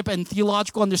worship and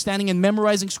theological understanding and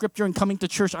memorizing scripture and coming to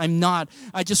church. I'm not.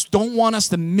 I just don't want us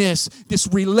to miss this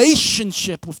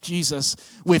relationship with Jesus,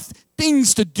 with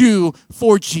things to do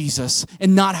for Jesus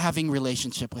and not having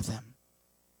relationship with Him.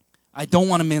 I don't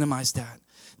want to minimize that.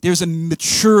 There's a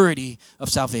maturity of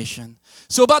salvation.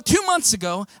 So about 2 months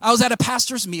ago, I was at a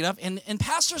pastor's meetup, and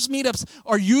pastors' meetups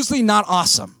are usually not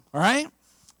awesome, all right?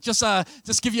 Just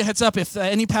give you a heads up, if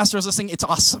any pastor is listening, it's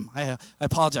awesome. I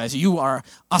apologize. You are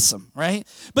awesome, right?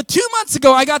 But 2 months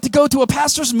ago, I got to go to a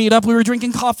pastor's meetup. We were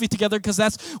drinking coffee together because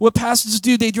that's what pastors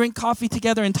do. They drink coffee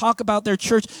together and talk about their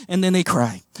church, and then they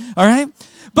cry, all right?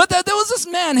 But there was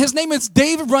this man, his name is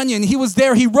David Runyon. He was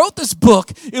there. He wrote this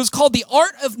book. It was called The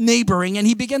Art of Neighboring, and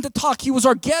he began to talk. He was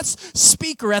our guest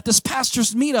speaker at this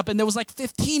pastor's meetup, and there was like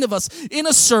 15 of us in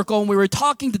a circle, and we were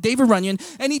talking to David Runyon,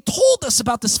 and he told us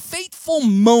about this fateful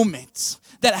moment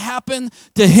that happened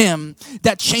to him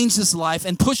that changed his life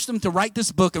and pushed him to write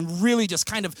this book and really just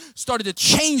kind of started to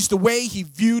change the way he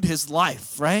viewed his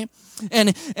life, right?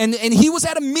 And he was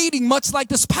at a meeting much like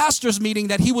this pastor's meeting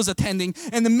that he was attending,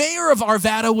 and the mayor of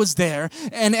Arvada was there,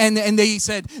 and they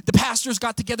said the pastors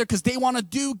got together because they want to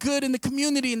do good in the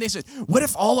community, and they said, what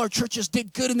if all our churches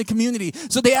did good in the community?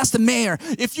 So they asked the mayor,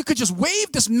 if you could just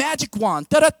wave this magic wand,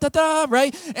 da-da-da-da,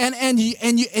 right? And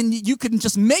you could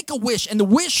just make a wish, and the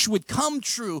wish would come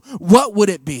true, what would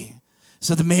it be?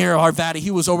 So the mayor of Arvada,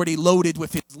 he was already loaded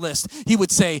with his list. He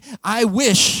would say, I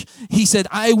wish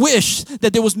that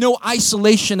there was no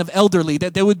isolation of elderly,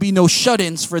 that there would be no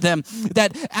shut-ins for them,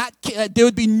 that there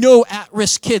would be no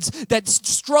at-risk kids, that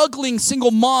struggling single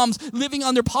moms living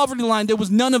under poverty line, there was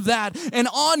none of that. And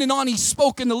on he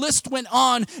spoke, and the list went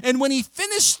on. And when he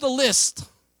finished the list,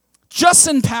 just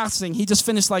in passing, he just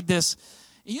finished like this.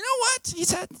 You know what? He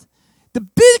said, the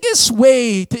biggest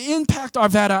way to impact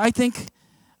Arvada, I think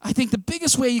the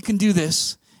biggest way you can do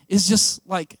this is just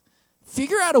like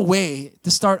figure out a way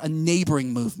to start a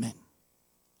neighboring movement.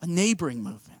 A neighboring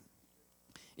movement.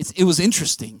 It was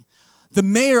interesting. The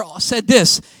mayor said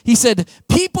this. He said,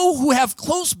 people who have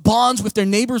close bonds with their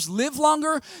neighbors live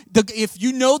longer. If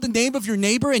you know the name of your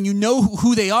neighbor and you know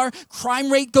who they are,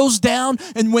 crime rate goes down.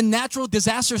 And when natural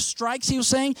disaster strikes, he was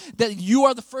saying that you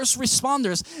are the first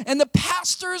responders. And the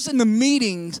pastors in the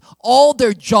meetings, all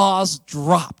their jaws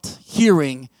dropped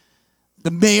hearing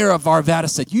the mayor of Arvada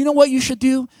said, you know what you should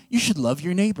do? You should love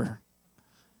your neighbor.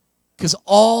 Because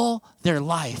all their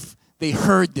life, they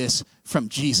heard this from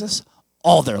Jesus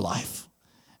all their life.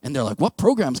 And they're like, what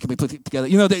programs can we put together?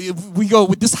 You know, we go,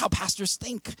 this is how pastors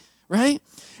think, right?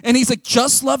 And he's like,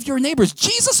 just love your neighbors.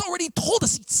 Jesus already told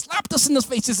us. He slapped us in the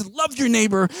face. He said, love your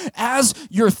neighbor as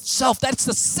yourself. That's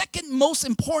the second most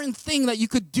important thing that you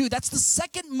could do. That's the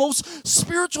second most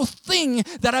spiritual thing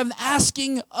that I'm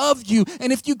asking of you.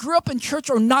 And if you grew up in church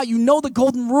or not, you know the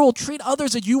golden rule. Treat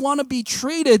others as you want to be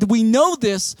treated. We know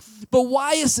this. But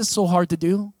why is this so hard to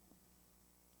do?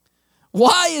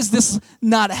 Why is this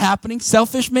not happening?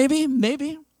 Selfish, maybe?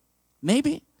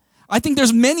 I think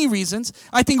there's many reasons.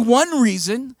 I think one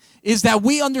reason is that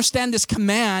we understand this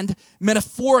command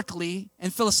metaphorically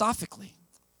and philosophically.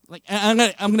 Like, I'm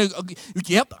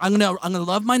gonna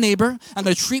love my neighbor. I'm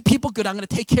gonna treat people good. I'm gonna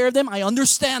take care of them. I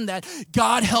understand that.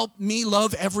 God help me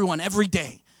love everyone every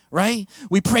day. Right?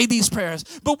 We pray these prayers.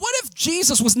 But what if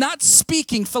Jesus was not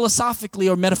speaking philosophically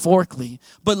or metaphorically,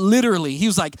 but literally? He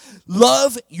was like,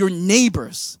 love your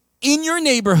neighbors. In your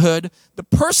neighborhood, the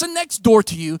person next door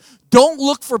to you, don't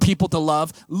look for people to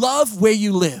love. Love where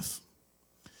you live.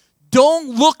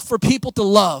 Don't look for people to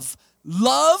love.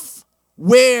 Love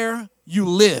where you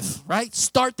live, right?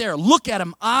 Start there. Look at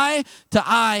them eye to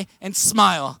eye and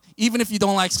smile. Even if you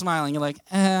don't like smiling, you're like,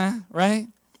 right?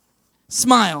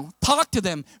 Smile. Talk to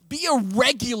them. Be a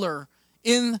regular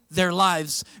in their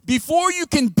lives. Before you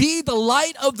can be the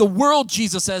light of the world,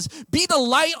 Jesus says, be the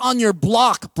light on your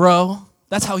block, bro.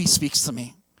 That's how he speaks to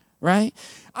me, right?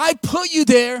 I put you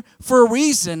there for a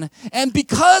reason. And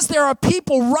because there are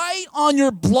people right on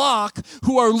your block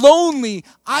who are lonely,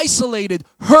 isolated,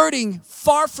 hurting,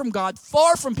 far from God,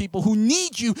 far from people who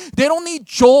need you. They don't need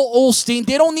Joel Osteen.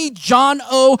 They don't need John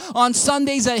O on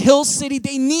Sundays at Hill City.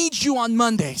 They need you on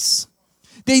Mondays.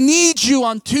 They need you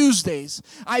on Tuesdays.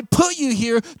 I put you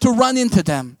here to run into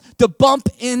them, to bump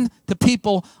into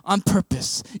people on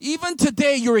purpose. Even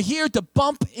today, you're here to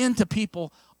bump into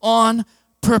people on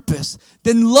purpose.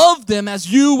 Then love them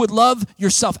as you would love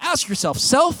yourself. Ask yourself,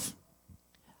 self,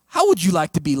 how would you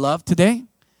like to be loved today?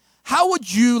 How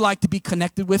would you like to be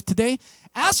connected with today?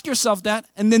 Ask yourself that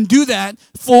and then do that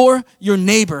for your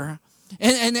neighbor.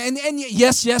 And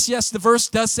yes, the verse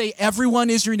does say everyone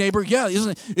is your neighbor. Yeah,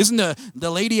 isn't the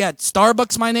lady at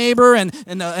Starbucks my neighbor and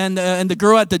the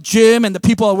girl at the gym and the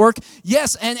people at work?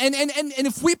 Yes, and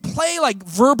if we play like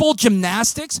verbal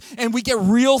gymnastics and we get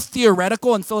real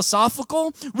theoretical and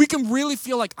philosophical, we can really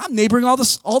feel like I'm neighboring all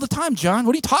the time, John.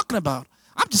 What are you talking about?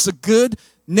 I'm just a good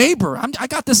neighbor. I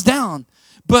got this down.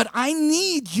 But I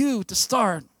need you to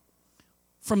start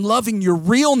from loving your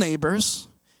real neighbors,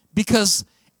 because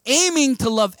aiming to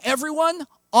love everyone,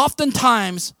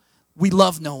 oftentimes we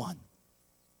love no one.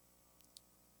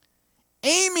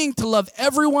 Aiming to love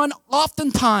everyone,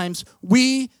 oftentimes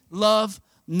we love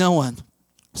no one.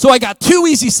 So I got 2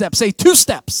 easy steps. Say 2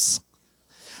 steps.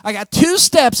 I got 2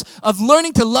 steps of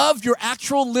learning to love your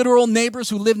actual literal neighbors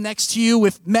who live next to you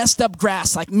with messed up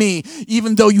grass like me,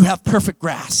 even though you have perfect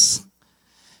grass.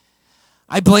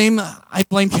 I blame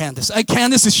Candace.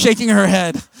 Candace is shaking her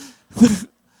head.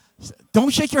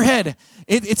 Don't shake your head.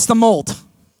 It's the mold.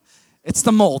 It's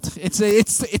the mold. It's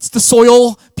the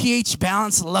soil pH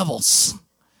balance levels.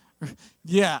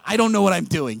 Yeah, I don't know what I'm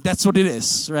doing. That's what it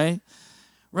is, right?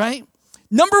 Right?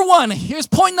 Number 1, here's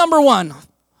point number 1.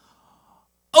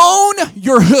 Own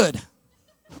your hood.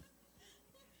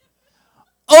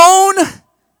 Own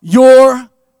your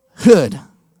hood.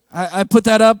 I put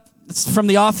that up. It's from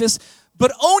The Office.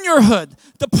 But own your hood.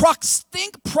 The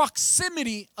distinct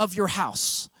proximity of your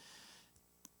house.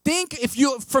 Think if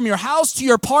you, from your house to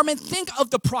your apartment, think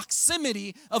of the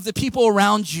proximity of the people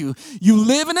around you. You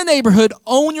live in a neighborhood,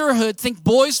 own your hood, think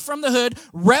boys from the hood,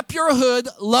 rep your hood,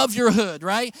 love your hood,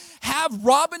 right? Have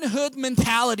Robin Hood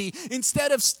mentality.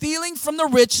 Instead of stealing from the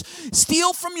rich,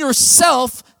 steal from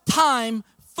yourself time,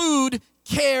 food,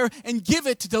 care, and give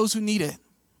it to those who need it.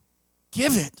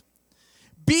 Give it.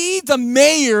 Be the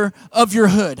mayor of your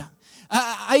hood.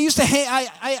 I used to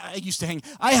hang.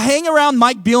 I hang around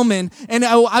Mike Bielman, and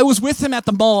I was with him at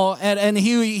the mall, and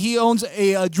he owns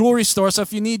a jewelry store. So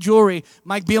if you need jewelry,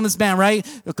 Mike Bielman's man, right?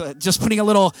 Just putting a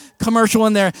little commercial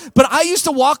in there. But I used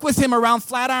to walk with him around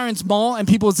Flatirons Mall, and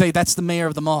people would say, "That's the mayor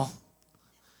of the mall."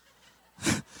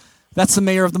 That's the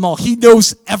mayor of the mall. He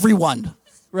knows everyone,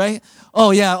 right?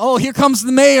 Oh yeah. Oh, here comes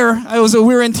the mayor. We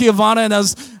were in Tijuana, and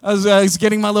I was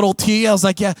getting my little tea. I was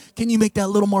like, "Yeah, can you make that a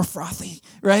little more frothy?"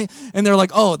 Right? And they're like,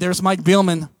 "Oh, there's Mike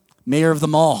Bielman, mayor of the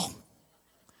mall."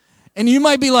 And you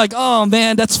might be like, "Oh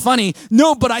man, that's funny."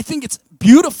 No, but I think it's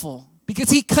beautiful because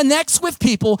he connects with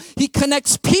people. He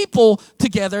connects people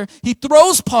together. He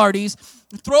throws parties,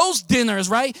 throws dinners,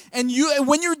 right? And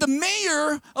when you're the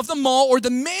mayor of the mall or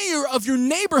the mayor of your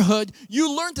neighborhood,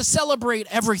 you learn to celebrate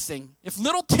everything. If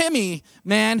little Timmy,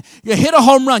 man, you hit a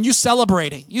home run, you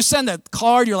celebrate it. You send a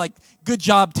card, you're like, "Good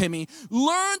job, Timmy."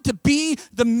 Learn to be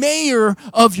the mayor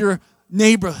of your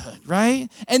neighborhood, right?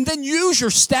 And then use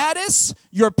your status,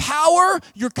 your power,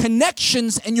 your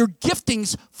connections, and your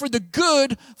giftings for the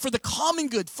good, for the common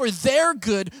good, for their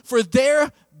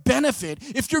benefit.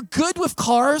 If you're good with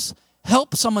cars,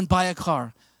 help someone buy a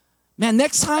car. Man,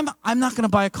 next time, I'm not going to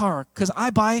buy a car because I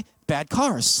buy bad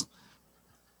cars.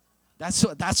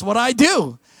 That's what I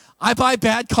do. I buy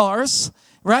bad cars,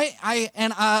 right?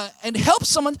 And help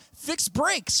someone fix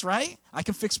brakes, right? I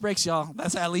can fix brakes, y'all.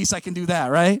 That's at least I can do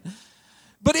that, right?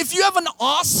 But if you have an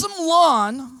awesome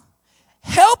lawn,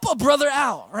 help a brother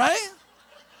out, right?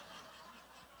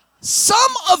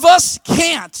 Some of us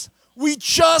can't. We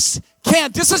just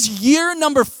can't. This is year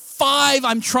number 5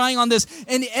 I'm trying on this,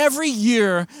 and every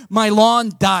year my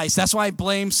lawn dies. That's why I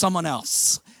blame someone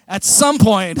else. At some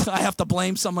point, I have to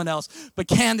blame someone else, but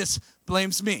Candace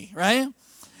blames me, right?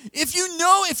 If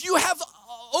you have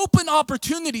open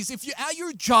opportunities, if you at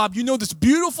your job, you know this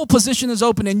beautiful position is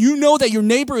open and you know that your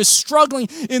neighbor is struggling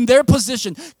in their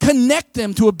position, connect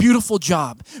them to a beautiful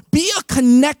job. Be a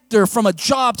connector from a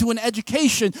job to an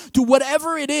education to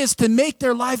whatever it is to make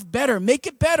their life better. Make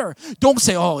it better. Don't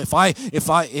say, "Oh,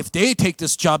 if they take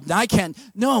this job, then I can't."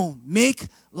 No, make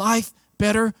life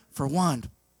better for one.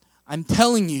 I'm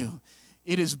telling you,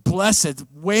 it is blessed,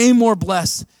 way more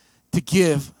blessed to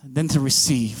give than to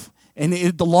receive. And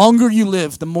the longer you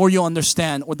live, the more you'll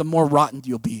understand, or the more rotten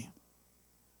you'll be.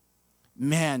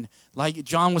 Man, like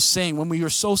John was saying, when we were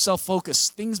so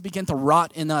self-focused, things begin to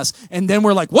rot in us. And then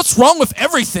we're like, "What's wrong with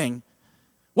everything?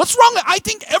 What's wrong? I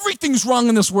think everything's wrong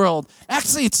in this world."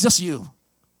 Actually, it's just you.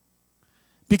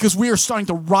 Because we are starting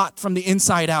to rot from the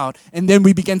inside out. And then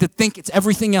we begin to think it's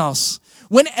everything else.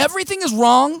 When everything is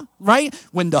wrong, right?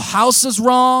 When the house is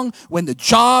wrong, when the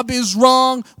job is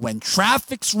wrong, when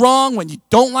traffic's wrong, when you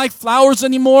don't like flowers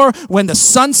anymore, when the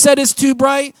sunset is too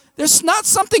bright, there's not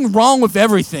something wrong with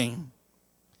everything.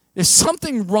 There's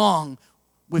something wrong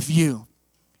with you.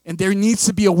 And there needs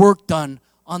to be a work done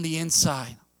on the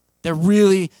inside. There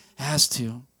really has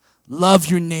to. Love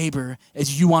your neighbor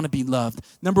as you want to be loved.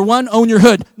 Number 1, own your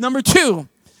hood. Number 2,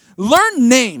 learn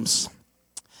names.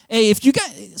 Hey, if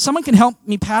someone can help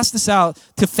me pass this out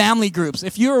to family groups.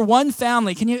 If you're one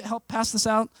family, can you help pass this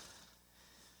out?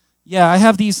 Yeah, I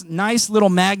have these nice little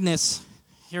magnets.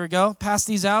 Here we go. Pass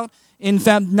these out. In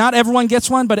fact, not everyone gets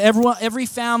one, but every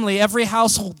family, every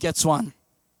household gets one.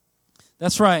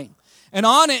 That's right. And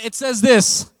on it, it says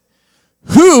this: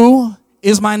 "Who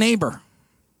is my neighbor?"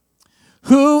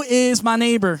 Who is my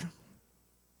neighbor?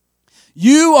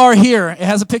 You are here. It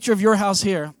has a picture of your house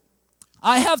here.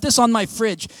 I have this on my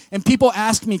fridge, and people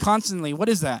ask me constantly, "What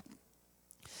is that?"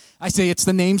 I say, "It's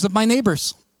the names of my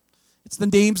neighbors." It's the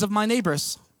names of my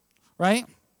neighbors, right?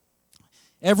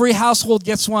 Every household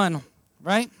gets one,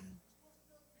 right?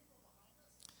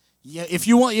 Yeah, if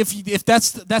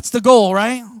that's the goal,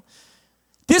 right?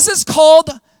 This is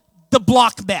called the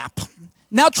block map.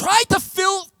 Now try to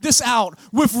fill this out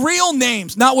with real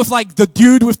names, not with like the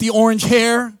dude with the orange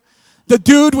hair, the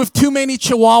dude with too many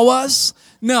chihuahuas.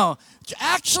 No.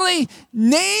 Actually,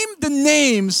 name the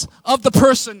names of the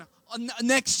person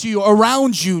next to you,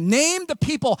 around you. Name the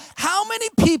people. How many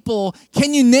people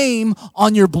can you name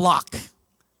on your block?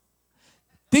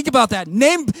 Think about that.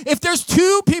 If there's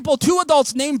 2 people, 2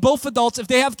 adults, name both adults. If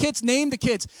they have kids, name the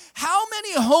kids. How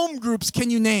many home groups can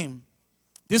you name?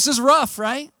 This is rough,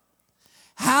 right?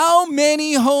 How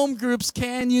many home groups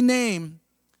can you name?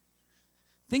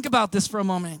 Think about this for a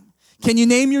moment. Can you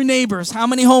name your neighbors? How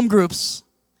many home groups?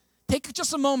 Take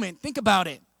just a moment. Think about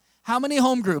it. How many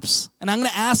home groups? And I'm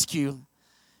going to ask you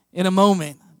in a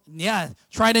moment. Yeah,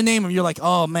 try to name them. You're like,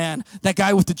 oh man, that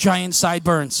guy with the giant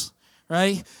sideburns,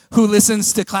 right? Who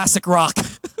listens to classic rock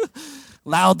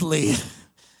loudly.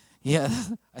 Yeah,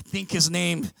 I think his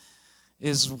name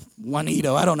is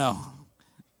Juanito. I don't know.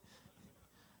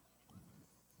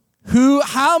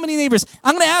 How many neighbors?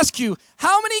 I'm going to ask you,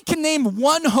 how many can name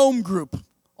one home group?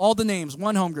 All the names,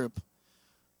 one home group.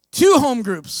 2 home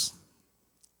groups.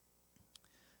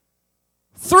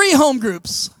 3 home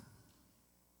groups.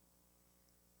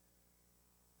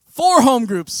 4 home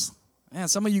groups. Man,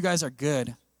 some of you guys are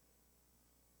good.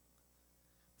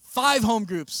 5 home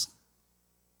groups.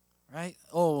 Right?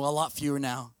 Oh, a lot fewer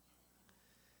now.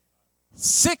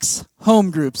 6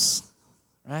 home groups.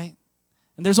 Right?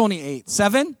 And there's only 8.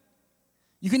 7?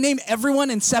 You can name everyone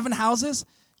in 7 houses.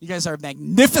 You guys are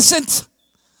magnificent.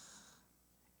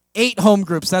 8 home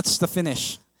groups. That's the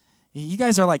finish. You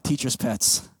guys are like teacher's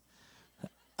pets.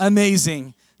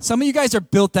 Amazing. Some of you guys are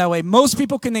built that way. Most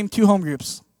people can name 2 home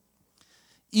groups.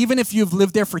 Even if you've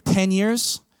lived there for 10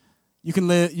 years, you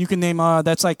can name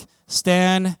that's like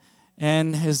Stan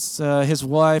and his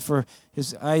wife, or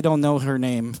his, I don't know her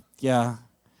name. Yeah.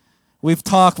 We've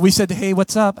talked. We said, "Hey,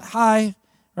 what's up?" "Hi."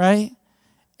 Right?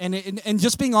 And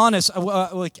just being honest,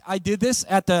 like I did this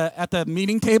at the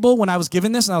meeting table when I was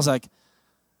given this, and I was like,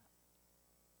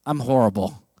 I'm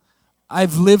horrible.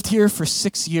 I've lived here for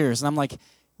 6 years, and I'm like,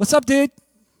 "What's up, dude?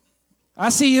 I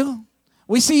see you.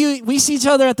 We see you. We see each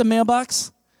other at the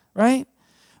mailbox." Right?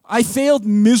 I failed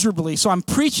miserably, so I'm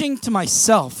preaching to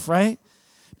myself, right?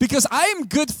 Because I am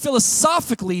good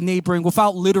philosophically neighboring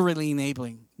without literally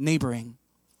neighboring.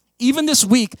 Even this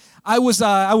week, I was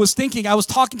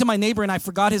talking to my neighbor and I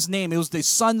forgot his name. It was the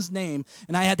son's name,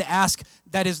 and I had to ask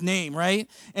that his name, right?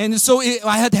 And so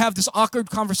I had to have this awkward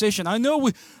conversation. I know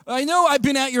I've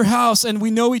been at your house and we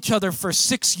know each other for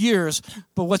 6 years,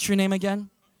 but what's your name again?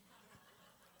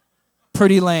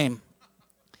 Pretty lame.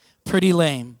 Pretty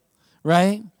lame,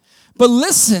 right? But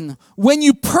listen, when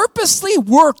you purposely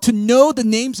work to know the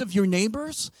names of your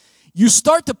neighbors, you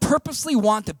start to purposely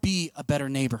want to be a better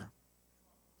neighbor.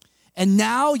 And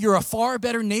now you're a far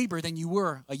better neighbor than you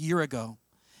were a year ago.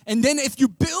 And then if you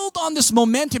build on this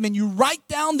momentum and you write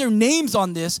down their names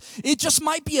on this, it just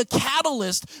might be a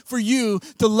catalyst for you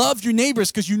to love your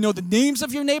neighbors, because you know the names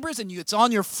of your neighbors and it's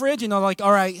on your fridge. You know, like,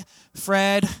 all right,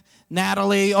 Fred,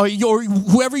 Natalie, or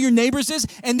whoever your neighbors is,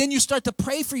 and then you start to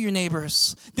pray for your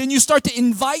neighbors. Then you start to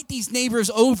invite these neighbors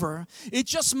over. It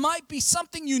just might be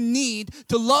something you need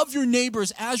to love your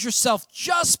neighbors as yourself,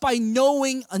 just by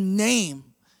knowing a name.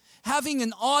 Having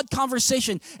an odd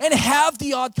conversation, and have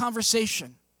the odd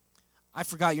conversation. I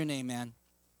forgot your name, man.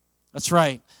 That's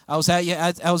right. I was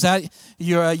at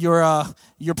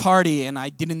your party, and I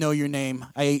didn't know your name.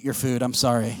 I ate your food. I'm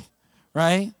sorry.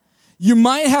 Right? You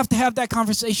might have to have that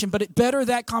conversation, but it's better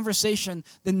that conversation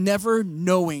than never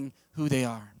knowing who they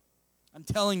are. I'm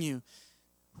telling you,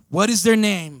 what is their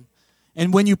name?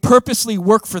 And when you purposely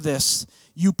work for this,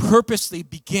 you purposely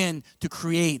begin to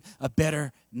create a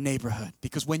better neighborhood.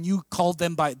 Because when you call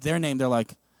them by their name, they're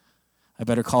like, I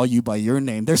better call you by your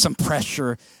name. There's some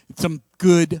pressure, some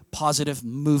good, positive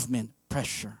movement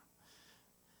pressure.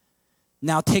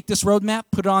 Now take this roadmap,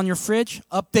 put it on your fridge,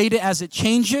 update it as it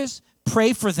changes,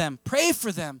 pray for them,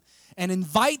 and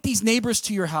invite these neighbors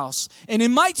to your house. And it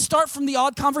might start from the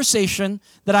odd conversation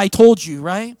that I told you,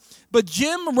 right? But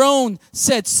Jim Rohn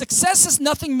said, success is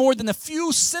nothing more than a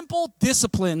few simple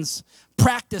disciplines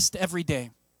practiced every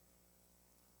day.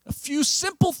 A few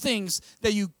simple things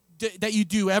that you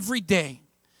do every day.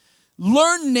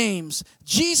 Learn names.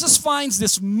 Jesus finds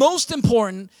this most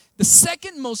important, the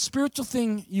second most spiritual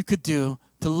thing you could do,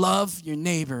 to love your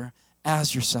neighbor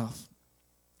as yourself.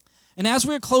 And as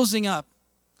we're closing up,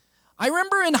 I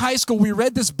remember in high school we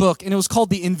read this book, and it was called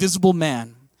The Invisible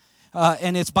Man.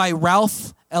 And it's by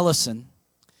Ralph Ellison.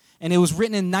 And it was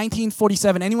written in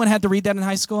 1947. Anyone had to read that in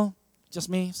high school? Just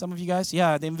me? Some of you guys?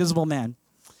 Yeah, The Invisible Man.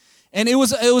 And it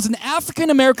was an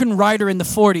African-American writer in the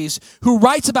 40s who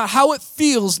writes about how it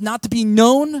feels not to be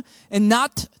known and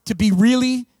not to be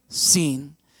really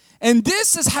seen. And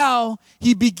this is how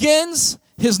he begins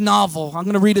his novel. I'm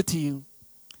going to read it to you.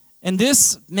 And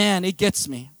this, man, it gets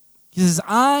me. He says,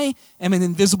 I am an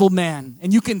invisible man.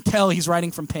 And you can tell he's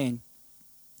writing from pain.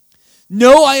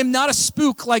 No, I am not a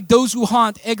spook like those who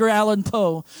haunt Edgar Allan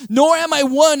Poe, nor am I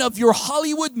one of your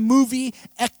Hollywood movie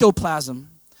ectoplasm.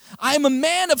 I am a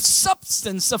man of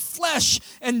substance, of flesh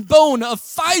and bone, of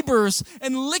fibers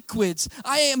and liquids.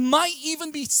 I might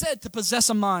even be said to possess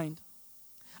a mind.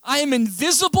 I am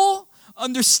invisible,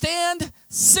 understand,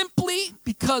 simply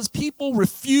because people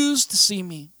refuse to see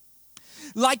me.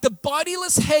 Like the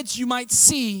bodiless heads you might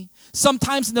see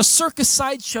sometimes in a circus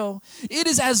sideshow, it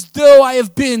is as though I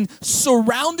have been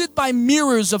surrounded by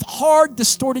mirrors of hard,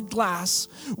 distorted glass.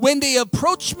 When they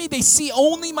approach me, they see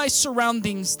only my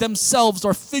surroundings themselves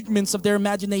or figments of their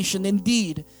imagination.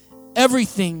 Indeed,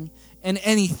 everything and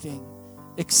anything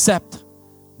except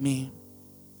me.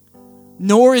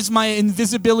 Nor is my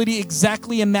invisibility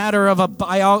exactly a matter of a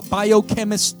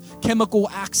biochemical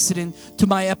accident to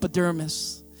my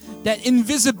epidermis. That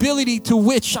invisibility to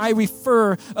which I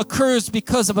refer occurs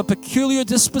because of a peculiar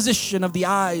disposition of the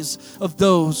eyes of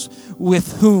those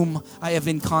with whom I have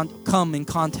come in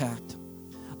contact.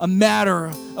 A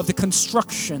matter of the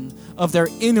construction of their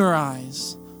inner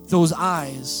eyes, those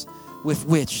eyes with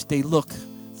which they look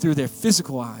through their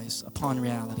physical eyes upon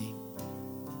reality.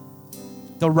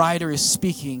 The writer is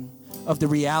speaking of the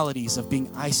realities of being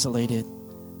isolated.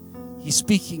 He's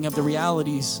speaking of the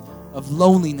realities of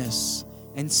loneliness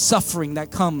and suffering that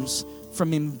comes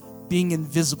from being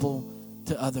invisible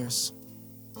to others.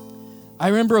 I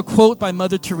remember a quote by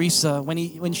Mother Teresa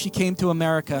when she came to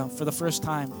America for the first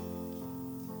time.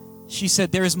 She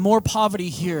said, "There is more poverty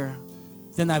here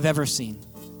than I've ever seen."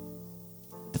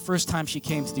 The first time she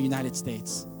came to the United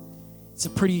States. It's a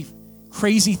pretty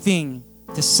crazy thing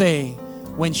to say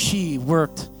when she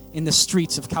worked in the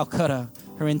streets of Calcutta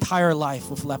her entire life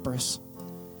with lepers.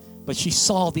 But she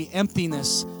saw the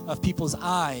emptiness of people's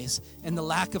eyes and the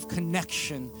lack of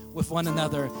connection with one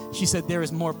another. She said, "There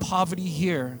is more poverty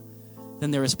here than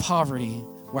there is poverty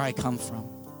where I come from."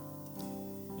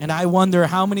 And I wonder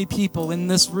how many people in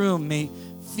this room may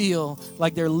feel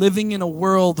like they're living in a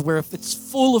world where if it's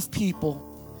full of people,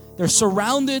 they're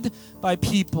surrounded by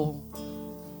people.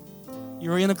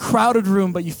 You're in a crowded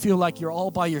room, but you feel like you're all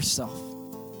by yourself.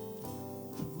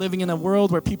 Living in a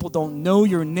world where people don't know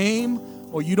your name,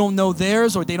 or you don't know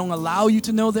theirs, or they don't allow you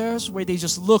to know theirs, where they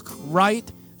just look right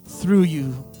through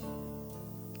you.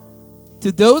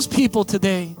 To those people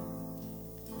today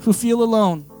who feel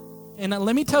alone, and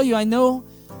let me tell you, I know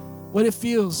what it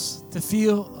feels to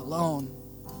feel alone,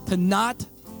 to not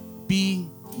be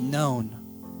known.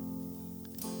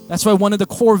 That's why one of the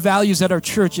core values at our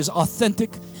church is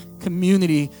authentic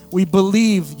community. We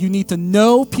believe you need to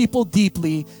know people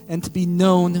deeply and to be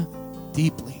known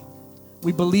deeply.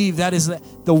 We believe that is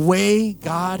the way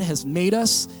God has made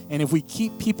us. And if we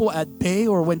keep people at bay,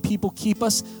 or when people keep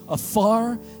us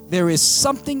afar, there is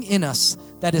something in us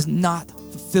that is not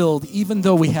fulfilled, even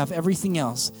though we have everything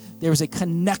else. There is a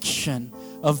connection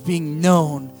of being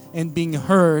known and being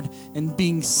heard and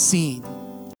being seen.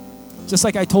 Just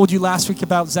like I told you last week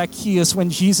about Zacchaeus,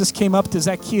 when Jesus came up to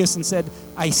Zacchaeus and said,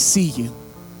 "I see you."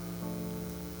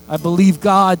 I believe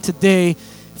God today,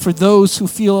 for those who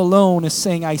feel alone, is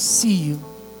saying, "I see you.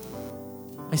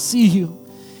 I see you."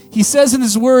 He says in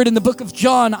his word in the book of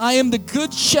John, "I am the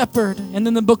good shepherd," and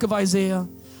in the book of Isaiah,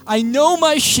 "I know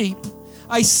my sheep.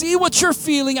 I see what you're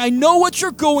feeling. I know what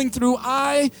you're going through.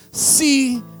 I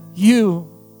see you.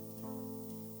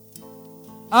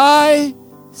 I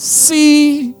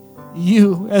see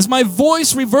you." As my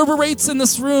voice reverberates in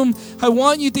this room, I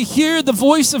want you to hear the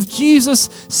voice of Jesus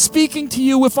speaking to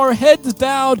you with our heads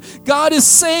bowed. God is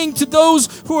saying to those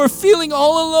who are feeling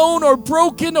all alone or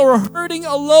broken or hurting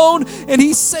alone, and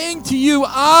He's saying to you,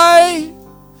 "I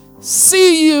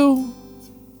see you.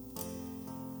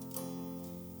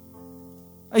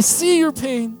 I see your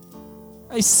pain.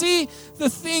 I see the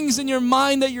things in your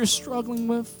mind that you're struggling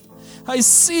with. I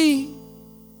see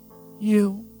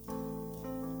you."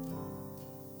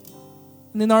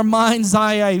 And in our mind's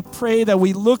eye, I pray that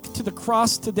we look to the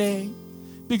cross today,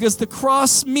 because the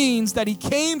cross means that He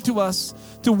came to us,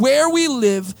 to where we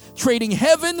live, trading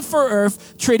heaven for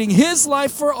earth, trading His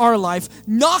life for our life,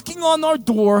 knocking on our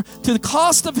door to the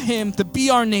cost of Him to be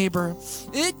our neighbor.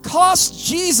 It cost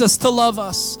Jesus to love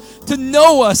us, to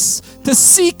know us, to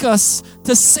seek us,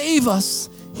 to save us.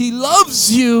 He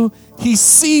loves you. He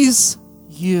sees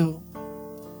you.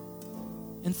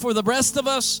 And for the rest of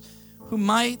us who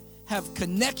might have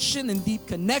connection and deep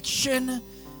connection,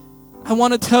 I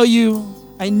want to tell you,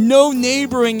 I know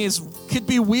neighboring could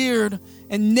be weird,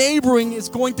 and neighboring is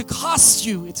going to cost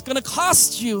you. It's going to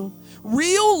cost you.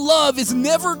 Real love is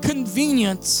never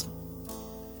convenient.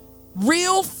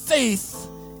 Real faith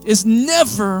is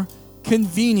never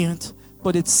convenient,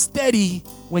 but it's steady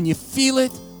when you feel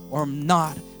it or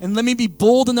not. And let me be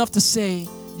bold enough to say,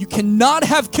 you cannot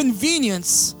have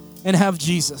convenience and have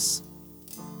Jesus.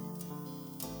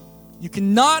 You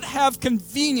cannot have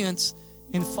convenience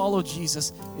and follow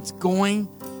Jesus. It's going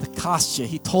to cost you.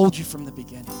 He told you from the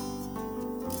beginning.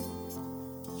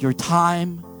 Your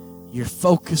time, your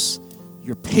focus,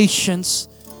 your patience,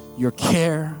 your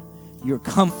care, your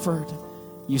comfort.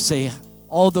 You say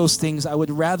all those things. I would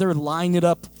rather line it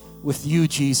up with you,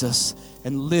 Jesus,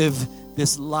 and live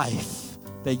this life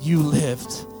that you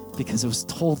lived, because it was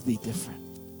totally different.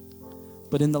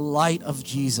 But in the light of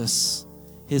Jesus,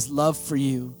 his love for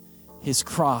you, his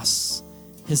cross,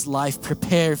 his life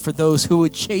prepared for those who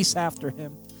would chase after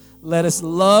him, let us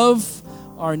love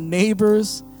our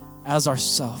neighbors as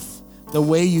ourself. The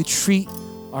way you treat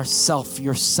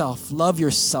yourself. Love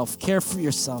yourself. Care for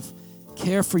yourself.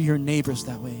 Care for your neighbors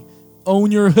that way.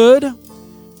 Own your hood.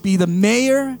 Be the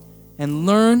mayor and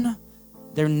learn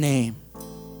their name.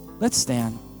 Let's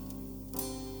stand.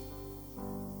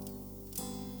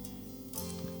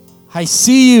 I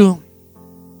see you.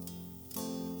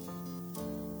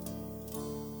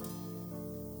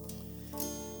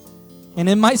 And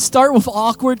it might start with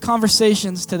awkward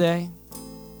conversations today.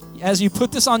 As you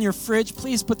put this on your fridge,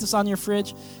 please put this on your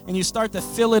fridge, and you start to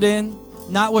fill it in,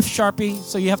 not with Sharpie,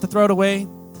 so you have to throw it away.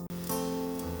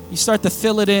 You start to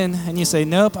fill it in, and you say,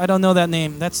 nope, I don't know that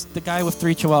name. That's the guy with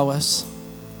 3 chihuahuas.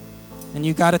 And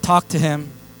you got to talk to him,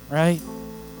 right?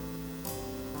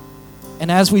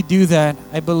 And as we do that,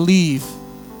 I believe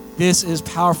this is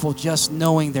powerful, just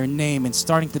knowing their name and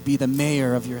starting to be the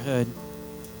mayor of your hood.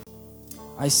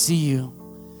 I see you.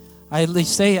 I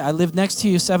say, I lived next to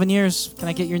you 7 years. Can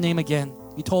I get your name again?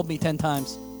 You told me 10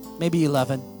 times, maybe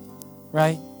 11,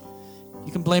 right?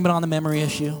 You can blame it on the memory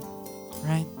issue,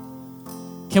 right?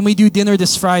 Can we do dinner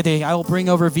this Friday? I will bring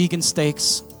over vegan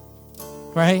steaks,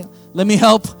 right? Let me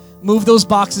help move those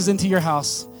boxes into your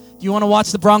house. Do you want to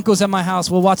watch the Broncos at my house?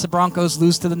 We'll watch the Broncos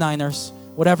lose to the Niners.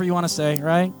 Whatever you want to say,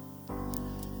 right?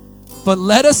 But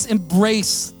let us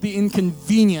embrace the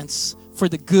inconvenience for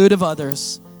the good of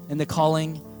others and the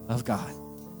calling of God.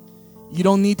 You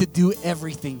don't need to do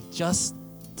everything. Just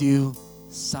do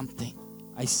something.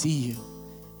 I see you.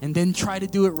 And then try to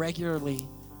do it regularly.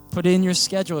 Put it in your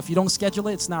schedule. If you don't schedule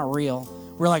it, it's not real.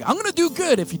 We're like, I'm going to do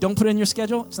good. If you don't put it in your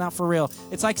schedule, it's not for real.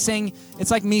 It's like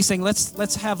me saying,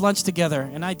 let's have lunch together.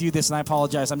 And I do this, and I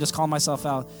apologize. I'm just calling myself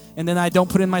out. And then I don't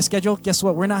put it in my schedule. Guess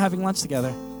what? We're not having lunch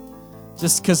together.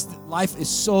 Just because life is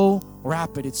so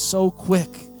rapid. It's so quick.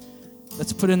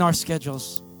 Let's put in our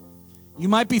schedules. You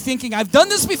might be thinking, I've done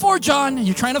this before, John.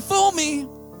 You're trying to fool me,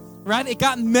 right? It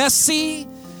got messy.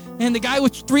 And the guy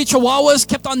with 3 chihuahuas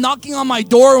kept on knocking on my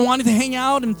door and wanted to hang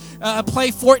out and play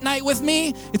Fortnite with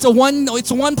me. It's a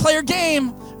one-player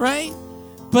game, right?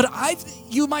 But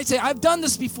you might say, I've done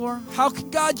this before. How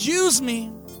can God use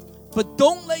me? But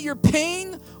don't let your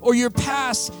pain or your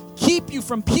past keep you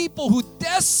from people who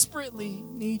desperately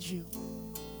need you.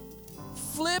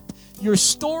 Flip your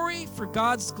story for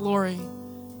God's glory.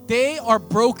 They are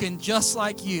broken just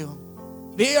like you.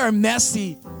 They are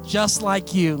messy just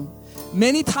like you.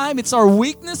 Many times it's our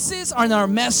weaknesses and our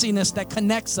messiness that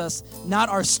connects us, not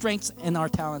our strengths and our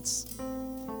talents.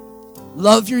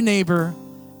 Love your neighbor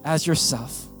as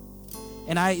yourself.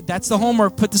 And that's the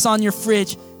homework. Put this on your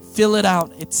fridge. Fill it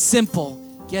out. It's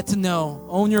simple. Get to know.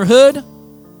 Own your hood.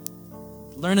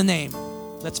 Learn a name.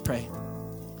 Let's pray.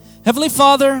 Heavenly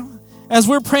Father, as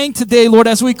we're praying today, Lord,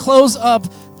 as we close up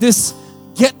this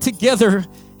get together,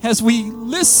 as we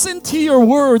listen to your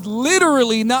word,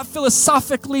 literally, not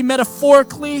philosophically,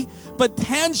 metaphorically, but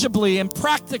tangibly and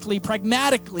practically,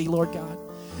 pragmatically, Lord God.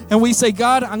 And we say,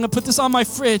 God, I'm going to put this on my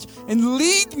fridge and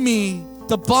lead me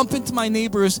to bump into my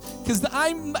neighbors, because I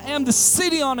am the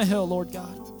city on a hill, Lord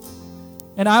God.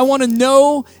 And I want to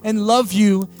know and love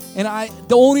you. And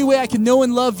the only way I can know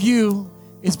and love you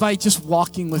is by just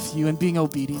walking with you and being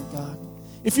obedient, God.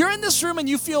 If you're in this room and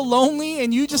you feel lonely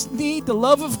and you just need the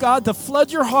love of God to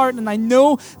flood your heart, and I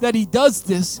know that he does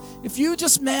this, if you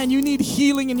you need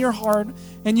healing in your heart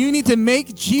and you need to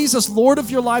make Jesus Lord of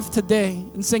your life today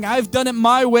and saying, I've done it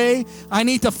my way, I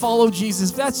need to follow Jesus.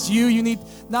 If that's you, you need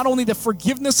not only the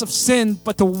forgiveness of sin,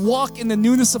 but to walk in the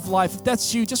newness of life. If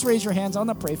that's you, just raise your hands. I'm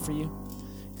going to pray for you.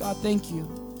 God, thank you.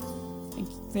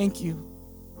 Thank you.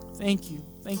 Thank you.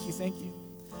 Thank you. Thank you.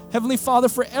 Heavenly Father,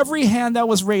 for every hand that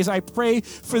was raised, I pray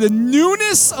for the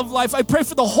newness of life. I pray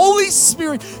for the Holy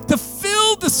Spirit to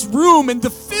fill this room and to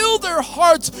fill their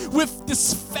hearts with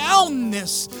this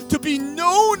foundness, to be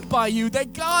known by you,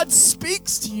 that God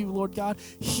speaks to you, Lord God.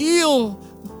 Heal,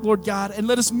 Lord God, and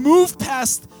let us move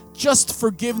past just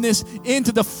forgiveness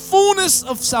into the fullness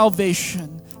of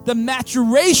salvation, the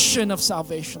maturation of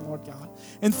salvation, Lord God.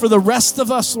 And for the rest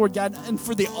of us, Lord God, and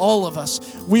for all of us,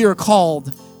 we are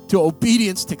called to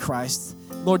obedience to Christ.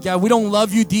 Lord God, we don't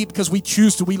love you deep because we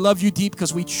choose to. We love you deep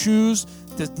because we choose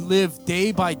to live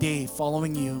day by day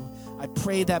following you. I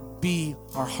pray that be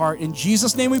our heart. In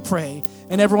Jesus' name we pray.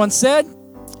 And everyone said,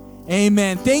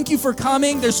 amen. Thank you for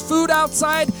coming. There's food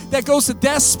outside that goes to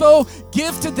Despo.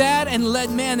 Give to that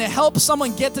and help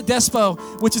someone get to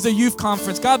Despo, which is a youth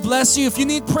conference. God bless you. If you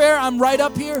need prayer, I'm right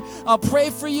up here. I'll pray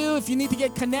for you. If you need to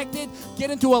get connected, get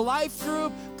into a life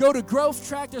group, go to Growth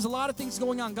Track. There's a lot of things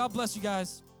going on. God bless you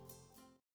guys.